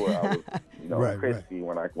make sure I was crispy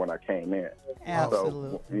when I came in.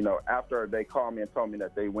 Absolutely. So, after they called me and told me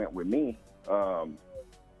that they went with me,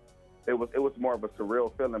 it was more of a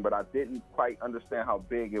surreal feeling, but I didn't quite understand how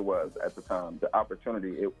big it was at the time. The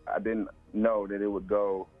opportunity, I didn't know that it would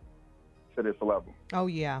go to this level. Oh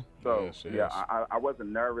yeah. So I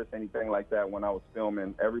wasn't nervous, anything like that when I was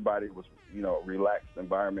filming. Everybody was, relaxed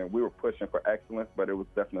environment. We were pushing for excellence, but it was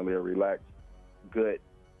definitely a relaxed, good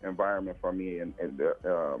environment for me and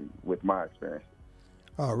with my experience.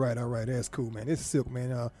 All right, that's cool, man. This is Silk,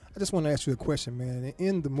 man. I just want to ask you a question, man.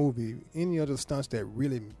 In the movie, any other stunts that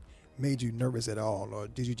really made you nervous at all, or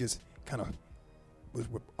did you just kind of was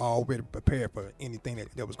already prepared for anything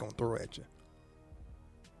that was going to throw at you?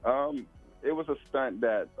 It was a stunt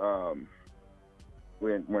that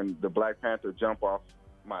when the Black Panther jumped off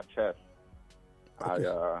my chest,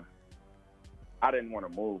 okay. I didn't want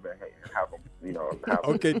to move and have him, have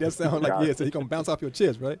Okay, that sounds like, yeah, so he going to bounce off your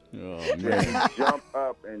chest, right? Oh, man. jump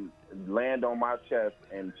up and land on my chest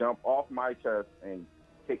and jump off my chest and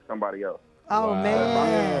kick somebody else. Oh,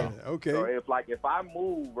 man. Okay. So if I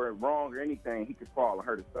move or wrong or anything, he could fall and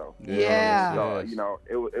hurt himself. Yeah. So,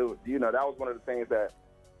 it was that was one of the things that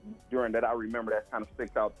during that I remember that kind of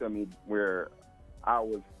sticks out to me, where I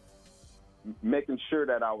was making sure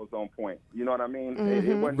that I was on point. You know what I mean?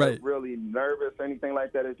 It wasn't really nervous or anything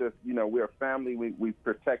like that. It's just, we're a family. We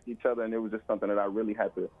protect each other, and it was just something that I really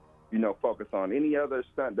had to, focus on. Any other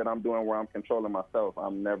stunt that I'm doing where I'm controlling myself,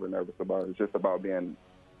 I'm never nervous about it. It's just about being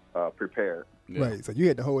prepared. Yeah. Right. So you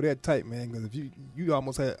had to hold that tight, man, because if you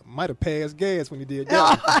almost might have passed gas when you did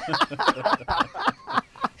that.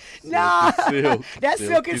 Nah, that's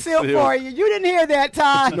silk and silk for you. You didn't hear that,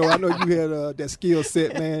 Ty. I know you had that skill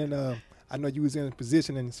set, man. I know you was in a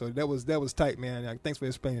position, and so that was tight, man. Thanks for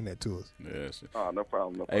explaining that to us. Yes. Oh, no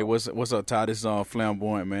problem. Hey, what's up, Ty? This is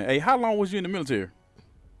Flamboyant, man. Hey, how long was you in the military?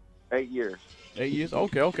 8 years. 8 years?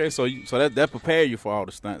 Okay. So that prepared you for all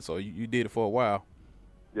the stunts. So you did it for a while.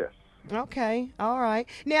 Yes. Okay, all right.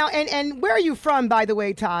 Now, and where are you from, by the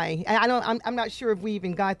way, Ty? I'm not sure if we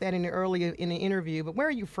even got that in the interview, but where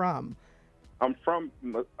are you from? I'm from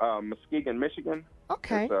Muskegon, Michigan.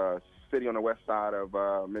 Okay. It's a city on the west side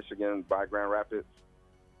of Michigan by Grand Rapids.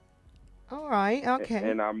 All right. Okay.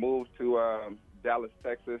 And I moved to Dallas,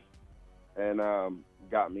 Texas, and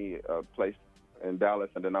got me a place in Dallas,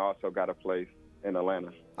 and then I also got a place in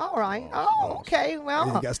Atlanta. All right. Oh, okay. Well,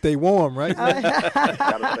 you got to stay warm, right?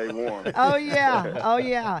 Got to stay warm. Oh,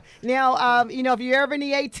 yeah. Now, if you're ever in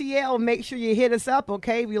the ATL, make sure you hit us up,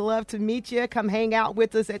 okay? We love to meet you. Come hang out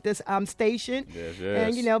with us at this station.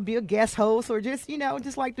 Yes. And, be a guest host or just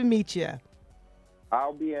like to meet you.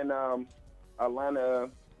 I'll be in Atlanta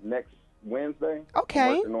next Wednesday.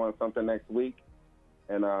 Okay. I'm working on something next week.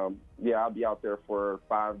 And, I'll be out there for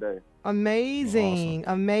 5 days. Amazing.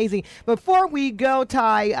 Before we go,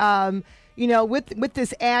 Ty, with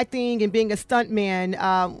this acting and being a stuntman,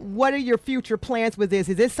 what are your future plans with this?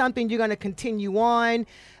 Is this something you're going to continue on?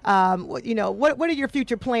 What are your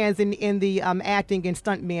future plans in the acting and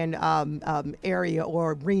stuntman area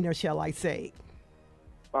or arena, shall I say?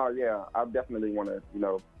 Oh, yeah. I definitely want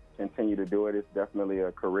to, continue to do it. It's definitely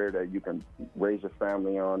a career that you can raise your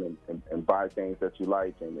family on and buy things that you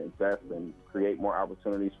like and invest and create more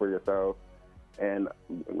opportunities for yourself. And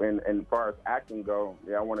as far as acting go,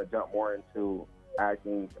 I want to jump more into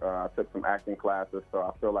acting. I took some acting classes, so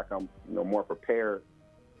I feel like I'm more prepared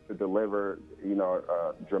to deliver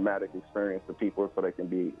a dramatic experience to people so they can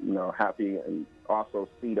be happy and also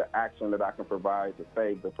see the action that I can provide to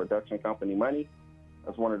save the production company money.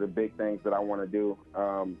 That's one of the big things that I want to do,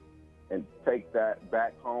 and take that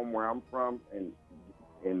back home where I'm from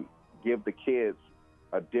and give the kids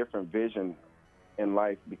a different vision in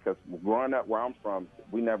life, because growing up where I'm from,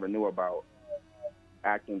 we never knew about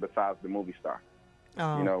acting besides the movie star.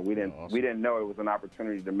 We didn't know it was an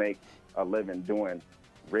opportunity to make a living doing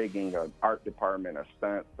rigging, an art department, a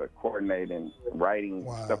stunt, a coordinating, writing,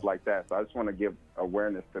 stuff like that. So I just want to give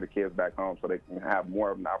awareness to the kids back home so they can have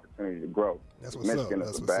more of an opportunity to grow. That's what's Michigan up.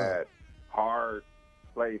 is a bad, hard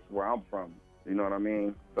place where I'm from. You know what I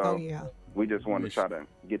mean? So we just want to try to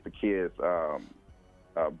get the kids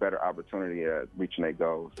a better opportunity at reaching their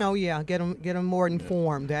goals. Oh, yeah. Get them more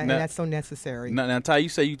informed. That's so necessary. Now, Ty, you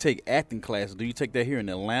say you take acting classes. Do you take that here in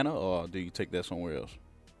Atlanta, or do you take that somewhere else?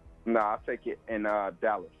 No, I take it in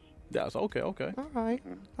Dallas. Dallas, okay. All right.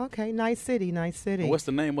 Okay, nice city. And what's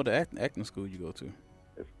the name of the acting school you go to?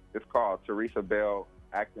 It's called Teresa Bell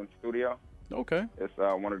Acting Studio. Okay. It's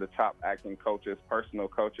one of the top acting coaches, personal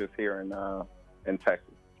coaches here in Texas.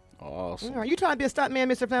 Awesome. Are you trying to be a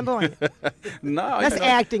stuntman, Mr. Flamboyant? No. That's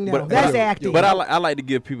acting, though. That's acting. But I like to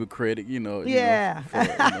give people credit, Yeah.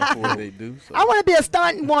 For what they do. So. I want to be a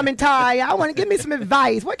stunt woman, Ty. I want to give me some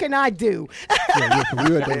advice. What can I do?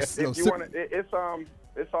 If you want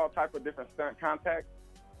it's all type of different stunt contacts.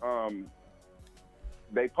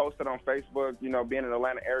 They post it on Facebook. Being in the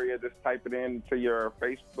Atlanta area, just type it into your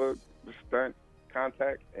Facebook stunt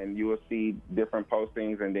contact, and you will see different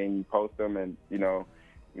postings, and then you post them, and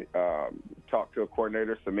talk to a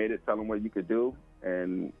coordinator, submit it, tell them what you could do,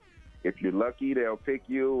 and if you're lucky, they'll pick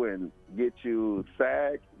you and get you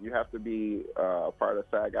SAG. You have to be a part of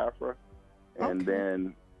SAG-AFTRA, and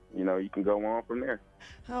then you can go on from there.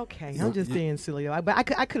 Okay, I'm just being silly, but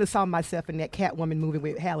I could have saw myself in that Catwoman movie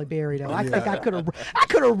with Halle Berry though. I think I could have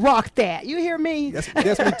rocked that. You hear me? That's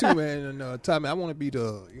me too, man. And Tommy, I want to be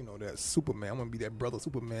that Superman. I want to be that brother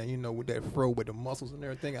Superman, with that fro with the muscles and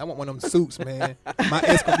everything. I want one of them suits, man. My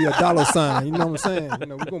S gonna be a dollar sign. You know what I'm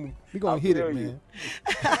saying? We gonna hit it, man.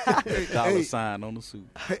 Dollar sign on the suit.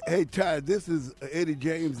 Hey, Ty, this is Eddie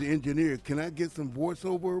James, the engineer. Can I get some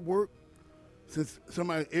voiceover work? Since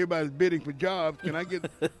everybody's bidding for jobs, can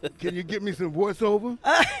you get me some voiceover?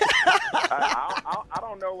 I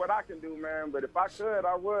don't know what I can do, man, but if I could,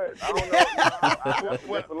 I would. I don't know.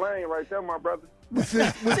 That's the lane right there, my brother.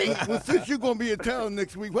 Since you're going to be in town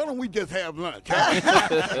next week, why don't we just have lunch?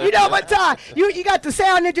 You know what, Ty? You got the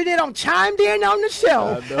sound engineer chimed in on the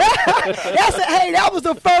show. That was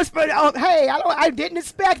the first, but hey, I didn't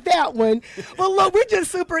expect that one. Well, look, we're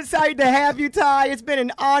just super excited to have you, Ty. It's been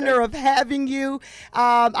an honor of having you.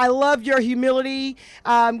 I love your humility.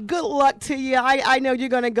 Good luck to you. I know you're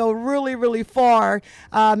going to go really, really far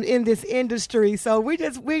in this industry. So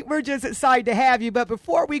we're just excited to have you. But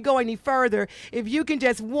before we go any further, if you can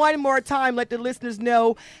just one more time let the listeners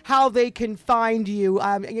know how they can find you,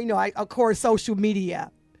 of course, social media.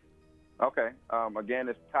 Okay. Again,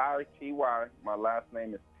 it's Ty, T-Y. My last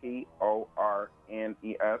name is Tornes,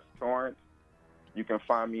 Torrance. You can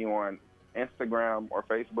find me on Instagram or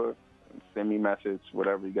Facebook. Send me a message,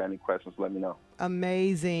 whatever. You got any questions, let me know.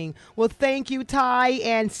 Amazing. Well, thank you, Ty,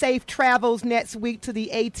 and safe travels next week to the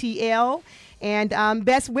ATL. And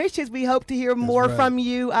best wishes. We hope to hear more from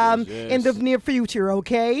you in the near future,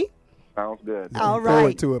 okay? Sounds good. All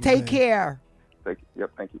right. Take care. Thank you.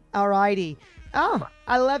 All righty. Oh,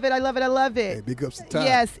 I love it. Hey, big ups to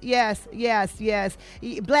Ty. Yes.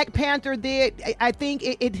 Black Panther did. I think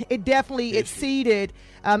it definitely exceeded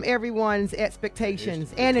everyone's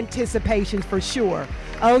expectations and anticipations for sure.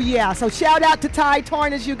 Oh, yeah. So shout out to Ty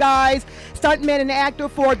Tornes, you guys. Stuntman and actor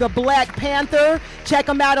for the Black Panther. Check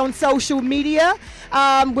him out on social media.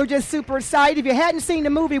 We're just super excited. If you hadn't seen the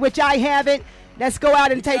movie, which I haven't, let's go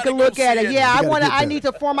out and take a look at it. Yeah, I need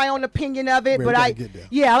to form my own opinion of it, but I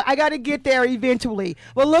got to get there eventually.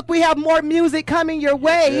 Well, look, we have more music coming your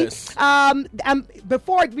way. Yes.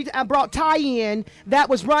 Before I brought Ty in, that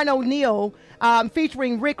was Ron O'Neal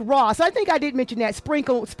featuring Rick Ross. I think I did mention that,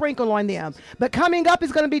 sprinkle on them. But coming up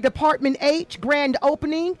is going to be Department H grand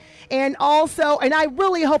opening, and I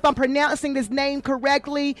really hope I'm pronouncing this name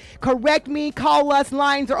correctly. Correct me. Call us.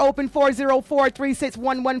 Lines are open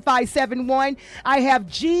 404-361-1571. I have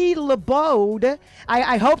G. LeBode.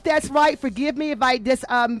 I hope that's right. Forgive me if I just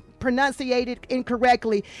pronunciated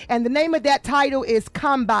incorrectly. And the name of that title is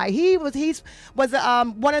Come By. He was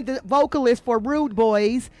one of the vocalists for Rude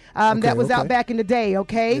Boys that was out back in the day,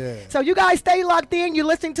 okay? Yeah. So you guys stay locked in. You're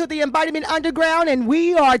listening to the Embodiment Underground, and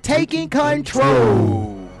we are taking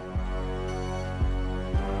control.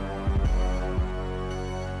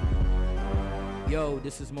 Yo,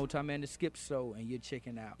 this is Multi-Man the Skip Show, and you're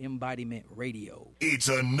checking out Embodiment Radio. It's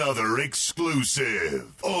another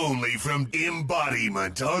exclusive, only from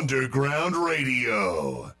Embodiment Underground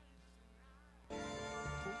Radio.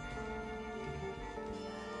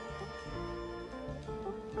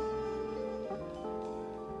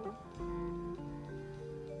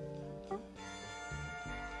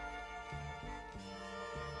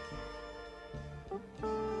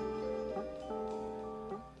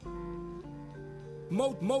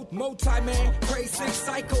 Multi-man, crazy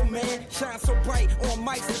psycho man, shine so bright on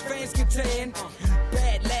mics and fans can tan.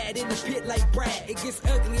 Bad lad in the pit like Brad. It gets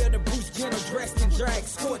uglier than Bruce Jenner dressed in drag,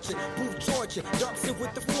 scorching, brute torture, dumps it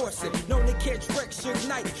with the forcing. Known to catch wreck, Suge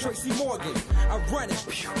Knight, Tracy Morgan. I run it,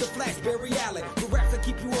 the Flashberry Allen. The raps that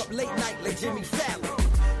keep you up late night like Jimmy Fallon.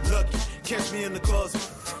 Lucky, catch me in the closet.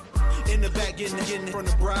 In the back, getting from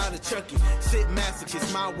the bride of Chucky. Sit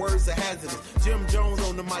masochist, my words are hazardous. Jim Jones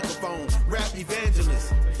on the microphone, rap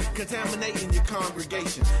evangelist. Contaminating your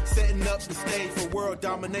congregation. Setting up the stage for world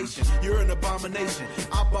domination. You're an abomination.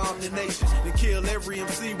 I bomb the nation. And kill every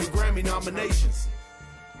MC with Grammy nominations.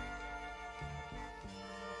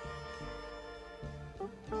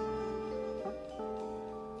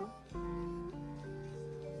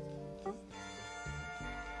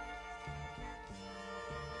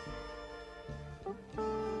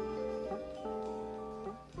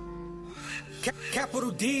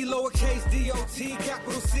 Capital D, lowercase D-O-T,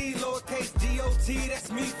 capital C, lowercase D-O-T,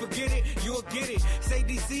 that's me, forget it, you'll get it. Say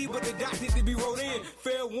DC, but the dots need to be wrote in.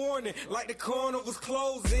 Fair warning, like the corner was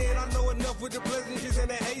closing. I know enough with the pleasantries and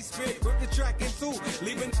the hate spit. Rip the track in two,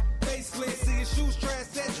 leaving face split. See your shoes trash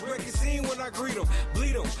sets, wreck your scene when I greet them,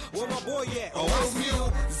 bleed them. Where my boy at? Oh,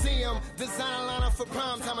 museum, design lineup for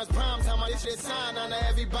prime time. It's prime time. This shit sign on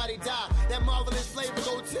everybody die. That marvelous flavor,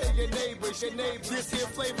 go tell your neighbors. This here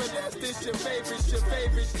flavor, that's this your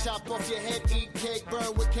favorite. Chop off your head, eat cake,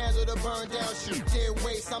 burn with candle to burn down. Shoot dead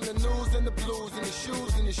waste. I'm the news and the blues and the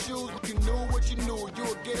shoes and the shoes. If you knew what you knew, you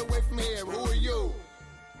would get away from here. Who are you?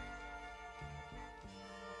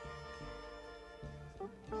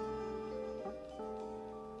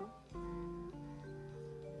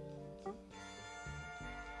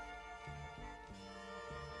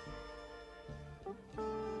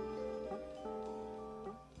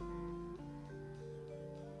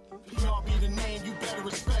 Y'all be the name you better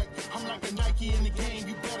respect. I'm like a Nike in the game,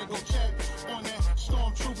 you better go check. On that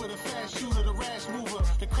stormtrooper, the fast shooter, the rash mover,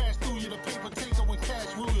 the crash through you, the paper taker when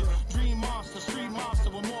cash rule you. Dream monster, street monster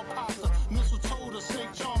with more pasta. Mistletoe, the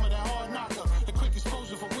snake charmer, that hard knocker. The quick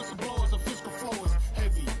exposure for whistleblowers, the fiscal flow is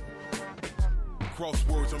heavy.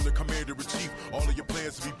 Crosswords, I'm the commander-in-chief. All of your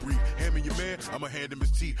plans to be brief. Hand me your man, I'ma hand him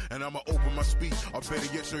his teeth. And I'ma open my speech. Or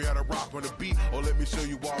better yet, show you how to rock on the beat. Or let me show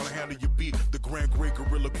you all how to handle your beat. The grand great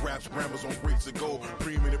gorilla grabs grammars on rates of gold.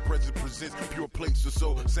 Preeminent present presents pure plates or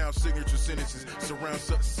so. Sound signature sentences. Surround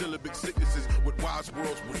syllabic sicknesses with wise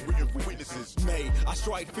worlds with written witnesses. May I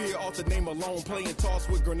strike fear off the name alone. Playing toss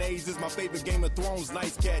with grenades is my favorite Game of Thrones.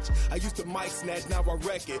 Nice catch. I used to mic snatch, now I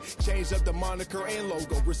wreck it. Changed up the moniker and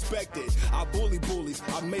logo. Respect it. I bully bullies.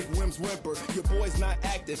 I make whims whimper. Your boy's not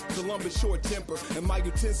active. Columbus short temper. And my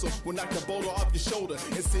utensil will knock the boulder off your shoulder.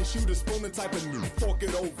 And since you the spooning type of new, fork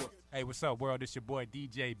it over. Hey, what's up, world? It's your boy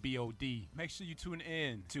DJ BOD. Make sure you tune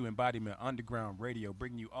in to Embodiment Underground Radio,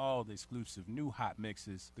 bringing you all the exclusive new hot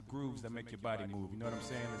mixes, the grooves that make your body move. You know what I'm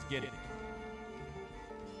saying? Let's get it.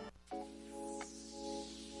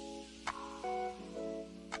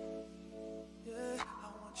 Yeah, I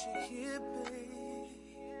want you here, babe.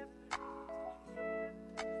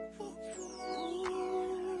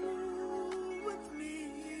 With me.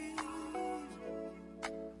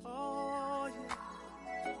 Oh, yeah.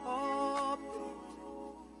 Oh,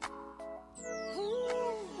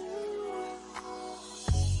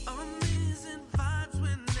 amazing vibes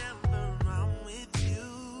whenever I'm with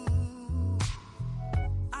you.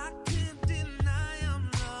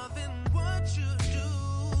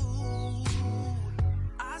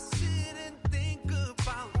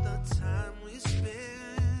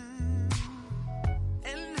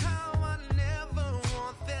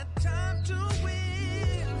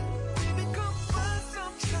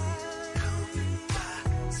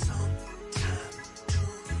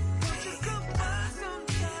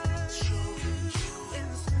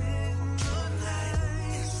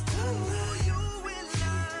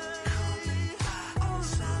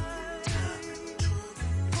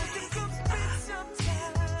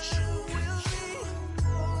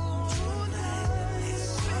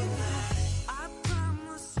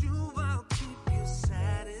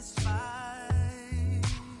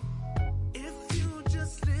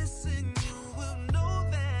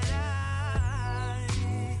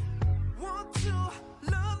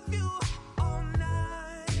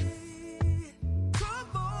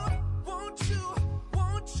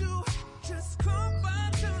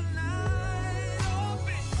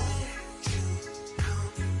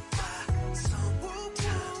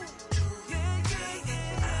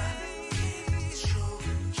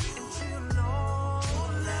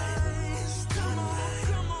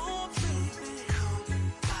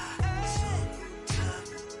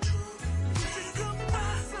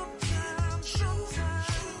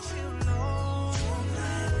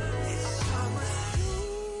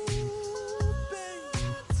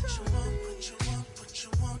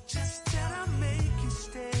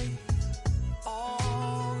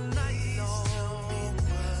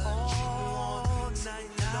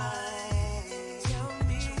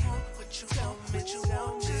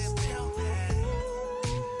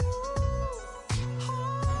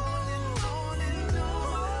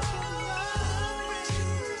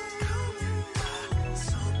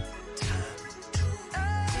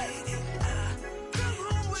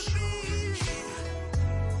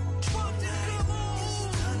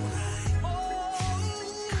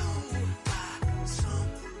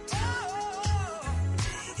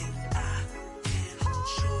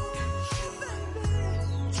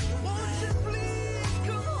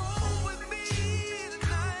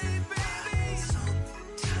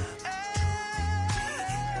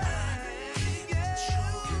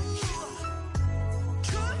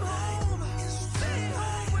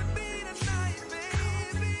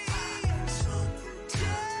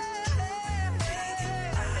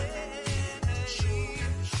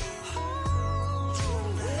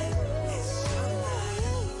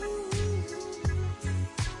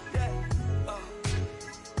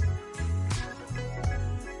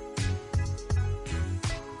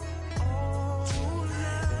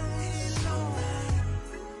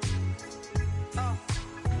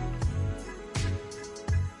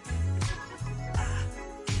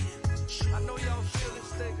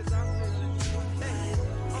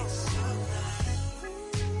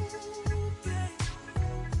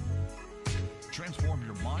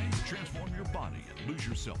 Transform your body and lose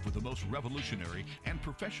yourself with the most revolutionary and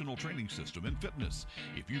professional training system in fitness.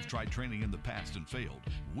 If you've tried training in the past and failed,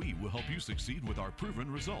 we will help you succeed with our proven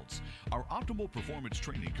results. Our optimal performance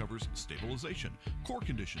training covers stabilization, core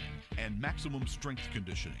conditioning, and maximum strength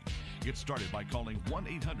conditioning. Get started by calling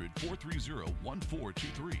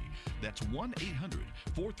 1-800-430-1423. That's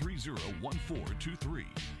 1-800-430-1423.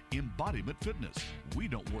 Embodiment Fitness. We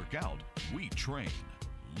don't work out, we train.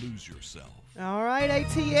 Lose yourself. All right,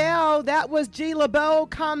 ATL, that was G. LeBeau,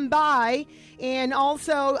 Come By, and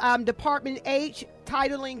also Department H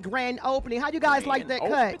titling Grand Opening. How do you guys like that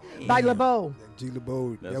cut by LeBeau? G.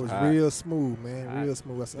 LeBeau, That's that was hot. real smooth, man. Hot. Real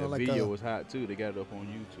smooth. The video was hot too. They got it up on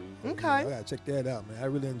YouTube. Okay. I gotta check that out, man. I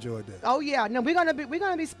really enjoyed that. Oh yeah, no, we're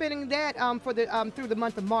gonna be spinning that for the through the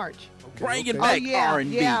month of March. Bring it Oh back, yeah,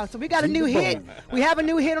 R&B. yeah. So we got a new hit. We have a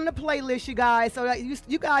new hit on the playlist, you guys. So that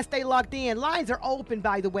you guys stay locked in. Lines are open,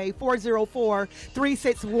 by the way.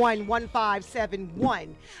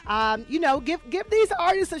 404-361-1571. Give these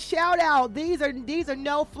artists a shout out. These are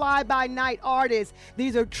no fly by night artists.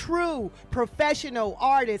 These are true professional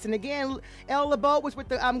artists. And again, El LeBeau was with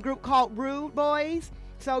the group called Rude Boys.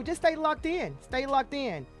 So just stay locked in. Stay locked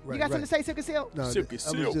in. Right, you got right. something to say, Silky Silk? No, I was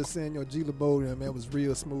just saying, G. LeBeau, man, was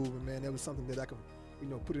real smooth, and man, that was something that I could,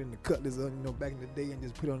 put it in the cutlass, back in the day, and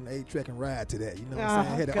just put it on the 8-track and ride to that. You know what I'm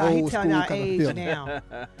saying? I had an God, he old telling school our kind of age feeling. now.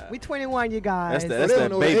 We 21, you guys. That's that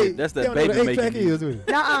baby. That's that baby making music.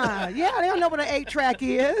 Nuh-uh. Yeah, they don't know what an 8-track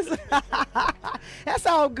is. That's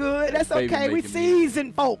all good. That's Baby okay. We making music.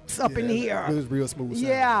 seasoned folks up in here. It was real smooth.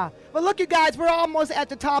 Yeah. But look, you guys, we're almost at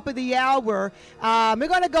the top of the hour. We're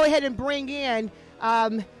going to go ahead and bring in,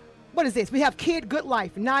 what is this? We have Kid Good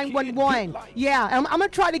Life, 911. Yeah, I'm going to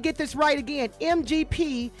try to get this right again.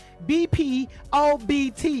 MGP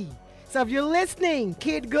BPOBT. So if you're listening,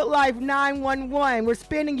 Kid Good Life 911, we're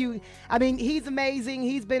spinning you. I mean, he's amazing.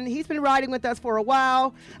 He's been riding with us for a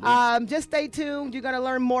while. Just stay tuned. You're going to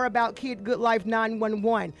learn more about Kid Good Life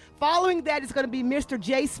 911. Following that is going to be Mr.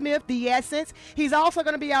 J. Smith, The Essence. He's also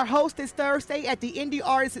going to be our host this Thursday at the Indie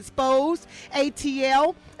Artists Exposed,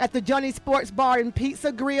 ATL, at the Johnny Sports Bar and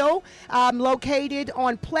Pizza Grill, located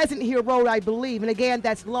on Pleasant Hill Road, I believe. And again,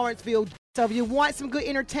 that's Lawrenceville. So if you want some good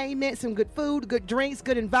entertainment, some good food, good drinks,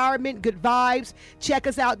 good environment, good vibes, check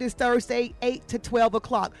us out this Thursday, 8 to 12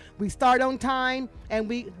 o'clock. We start on time, and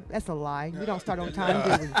that's a lie. We don't start on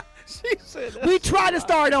time, do we? She said that. We try to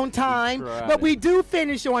start on time, tried but it. we do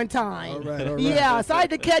finish on time. All right. Yeah, so I had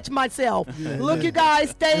to catch myself. Yeah, Look, yeah. you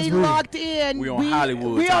guys, stay That's rude. locked in. We on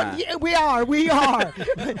Hollywood we time. Are, yeah, we are.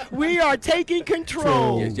 We are taking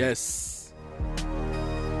control. Yes.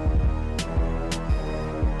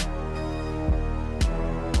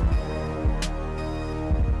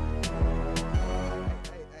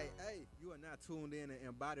 Hey, you are now tuned in to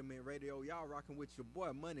Embodiment Radio. Y'all rocking with your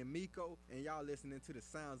boy Money Miko, and y'all listening to the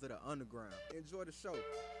sounds of the underground. Enjoy the show.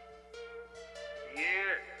 Yeah.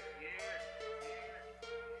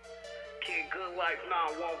 Kid Good Life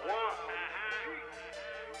 911.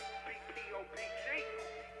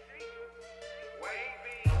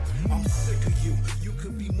 I'm sick of you. You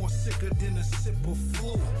could be more sicker than a sip of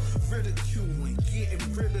flu. Ridiculing,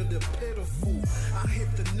 getting rid of the pitiful. I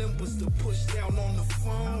hit the numbers to push down on the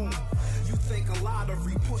phone. You think a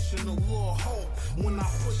lottery pushing a little hope. When I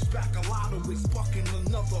push back a lottery, it's bucking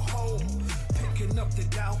another hole. Picking up the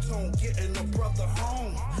dial tone, getting a brother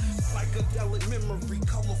home. Psychedelic memory,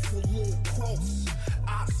 colorful little quotes.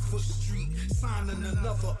 Oxford Street, signing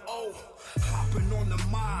another O. Hopping on the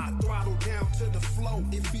mod, throttle down to the flow.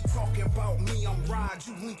 If he talking about me, I'm ride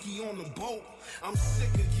you linky on the boat. I'm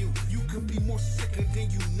sick of you, you could be more sicker than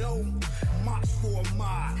you know. Mox for a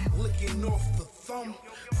mod, licking off the thumb.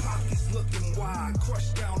 Pockets looking wide,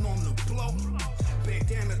 crushed down on the blow.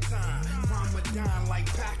 Bandana time, Ramadan like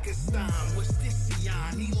Pakistan. What's this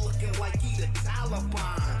Sion? He looking like he the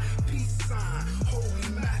Taliban. Peace sign, holy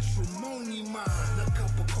matrimony mine. A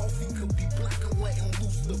cup of coffee could be black or letting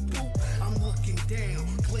loose the boot. I'm looking down,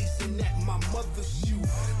 glazing at my mother's shoe.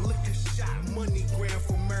 Liquor shot, money grand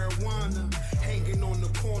for marijuana. Hanging on the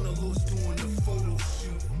corner, Lewis doing the photo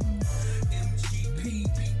shoot. MGP,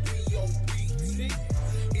 BPOBT.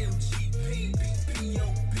 MGP,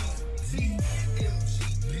 BPOBT.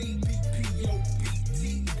 MGP, BPOBT.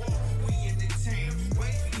 We in the town,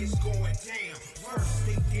 wavy is going down. First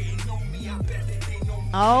they didn't know me, I bet that they know me.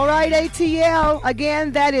 All right, ATL.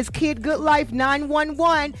 Again, that is Kid Good Life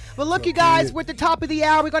 911. Well, look, you guys, we're at the top of the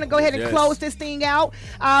hour. We're going to go ahead and Yes. close this thing out.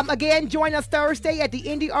 Again, join us Thursday at the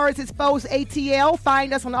Indie Artists Exposed ATL.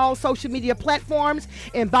 Find us on all social media platforms,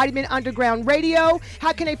 Embodiment Underground Radio.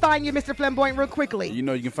 How can they find you, Mr. Flamboyant, real quickly? You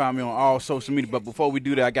know, you can find me on all social media. But before we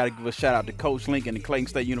do that, I got to give a shout out to Coach Lincoln and Clayton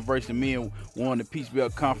State University. Me and won the Peach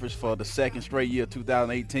Belt Conference for the second straight year,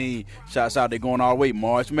 2018. Shouts out, they're going all the way.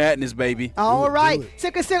 March Madness, baby. All right.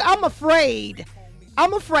 Sick,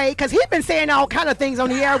 I'm afraid because he's been saying all kind of things on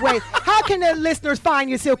the airway. How can the listeners find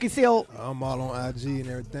you, Silky Silk? I'm all on IG and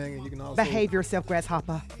everything, and you can also Behave yourself,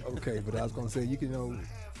 Grasshopper. Okay, but I was gonna say you can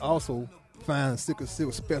also find Sickle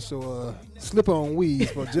Silk special slip-on weaves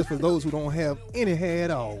for those who don't have any hair at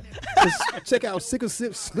all. Just check out Sickle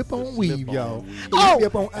Silk slip-on weave, y'all. Look me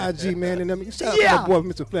up on IG, man, and shout out to my boy,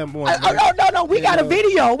 Mr. Flamboyant. No, we got a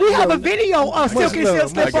video. We have a video of Silky Silk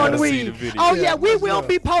slip-on weave. Oh, yeah, we will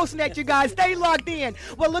be posting that, you guys. Stay locked in.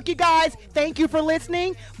 Well, look, you guys, thank you for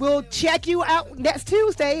listening. We'll check you out next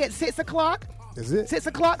Tuesday at 6 o'clock. Is it? 6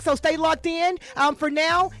 o'clock, so stay locked in. For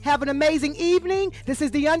now, have an amazing evening. This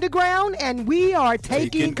is The Underground, and we are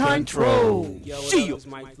taking control. Yo, what up? It's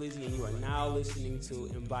Mike Flizzy, and you are now listening to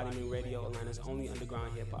Embodiment Radio, Atlanta's only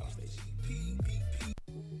underground hip-hop station.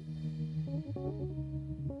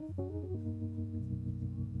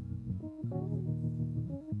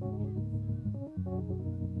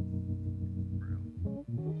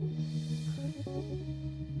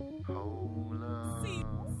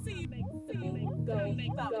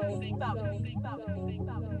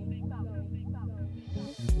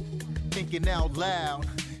 Thinking out loud.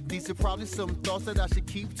 These are probably some thoughts that I should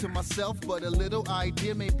keep to myself, but a little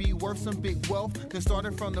idea may be worth some big wealth. Then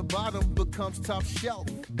starting from the bottom becomes top shelf.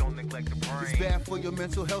 Don't neglect the brain. It's bad for your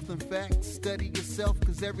mental health, in fact. Study yourself,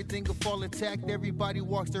 cause everything will fall intact. Everybody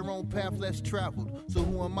walks their own path less traveled. So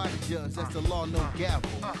who am I to judge? That's the law, no gavel.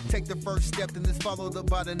 Take the first step, then it's followed up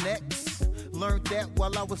by the next. Learned that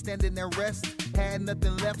while I was standing there rest. Had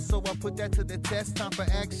nothing left, so I put that to the test. Time for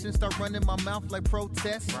action, start running my mouth like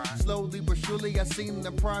protest. Slowly but surely I seen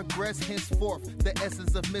the progress. Henceforth, the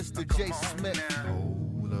essence of Mr. J. Smith.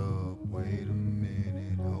 Hold up, wait a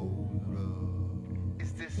minute, hold up.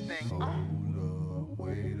 Is this thing hold up,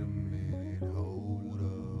 wait a minute, hold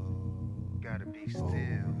up. Gotta be still.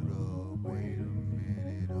 Hold up, wait a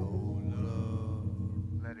minute, hold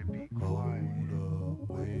up. Let it be quiet. Hold up,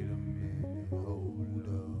 wait a minute, hold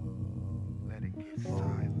up. Let it get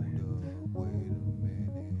silent. Wait a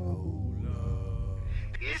minute, hold up.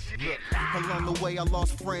 Look, along the way I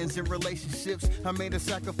lost friends and relationships. I made a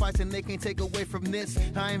sacrifice and they can't take away from this.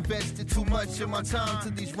 I invested too much of my time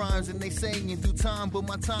to these rhymes and they say in due time, but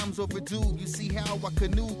my time's overdue. You see how I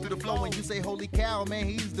canoe through the flow and you say, holy cow, man,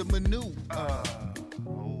 he's the manu.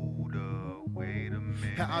 Hold up, wait a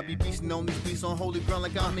minute. How I be beasting on these beats on holy ground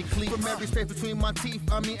like I'm in cleats. From every space between my teeth,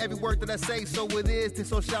 I mean every word that I say, so it is, then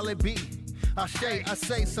so shall it be. I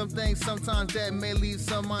say some things sometimes that may leave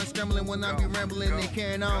some mind scrambling when I be rambling and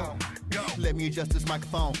carrying on. Let me adjust this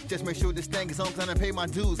microphone, just make sure this thing is on, cause I pay my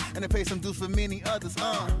dues, and I pay some dues for many others,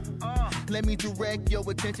 Let me direct your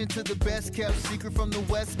attention to the best kept secret from the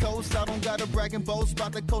West Coast. I don't gotta brag and boast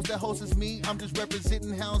about the coast that hosts me. I'm just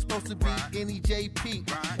representing how I'm supposed to be,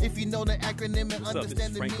 NEJP. If you know the acronym and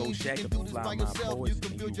understand the meaning, you can do this by yourself, you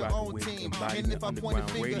can build your own team. And if I point a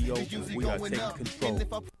finger, it's usually going up. And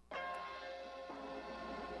if I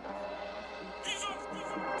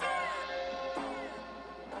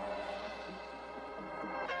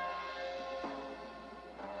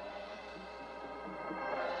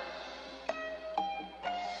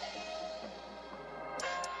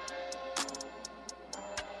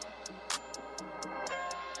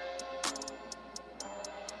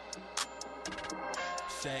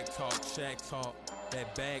Shack talk,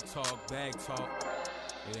 that bag talk.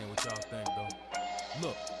 It ain't what y'all think though.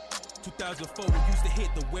 Look, 2004 we used to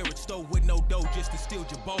hit the wear it store with no dough just to steal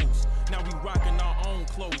your bows. Now we rocking our own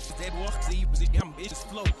clothes. That was it's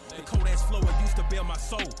flow. The cold ass flow I used to bear my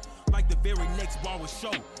soul. Like the very next bar was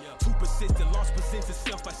show. Too persistent, lost presents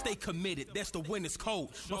itself. I stay committed, that's the winner's code.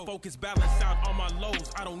 My focus balance out all my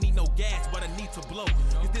lows. I don't need no gas, but I need to blow.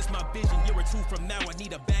 If this my vision, year or two from now, I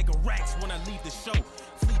need a bag of racks when I leave the show.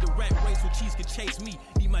 Flee the rat race so cheese can chase me.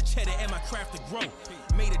 Need my cheddar and my craft to grow.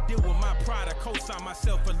 Made a deal with my pride, I co-sign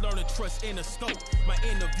myself and learn to trust in a scope. My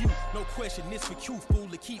interview, no question, this for Q, fool,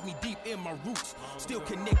 to keep me deep in my roots. Still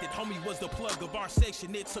connected, homie was the plug of our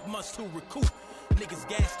section, it took months to recoup. Niggas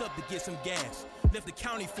gassed up to get some gas. Left the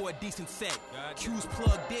county for a decent set. Q's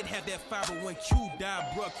plug did have that fiber when Q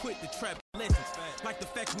died, bruh, quit the trap. lessons. Like the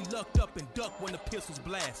fact we lucked up and ducked when the pistols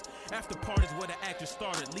blast. After parties where the actors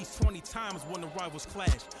started at least 20 times when the rivals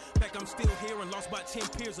clashed. Fact, I'm still here and lost about 10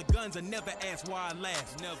 pairs of guns and never asked why I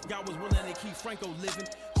last. Y'all was willing to keep Franco living.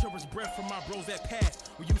 Cherish breath from my bros that passed.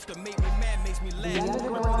 Who used to make me mad, makes me laugh.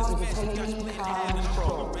 My brother smashed and got split in half and I'm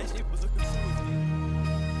wrong. That shit was a conspiracy.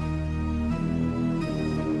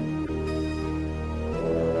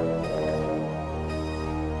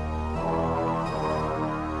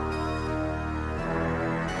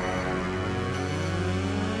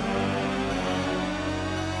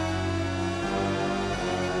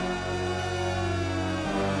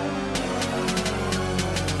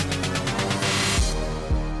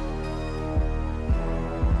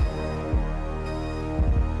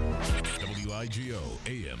 WIGO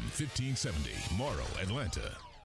AM 1570, Morrow, Atlanta.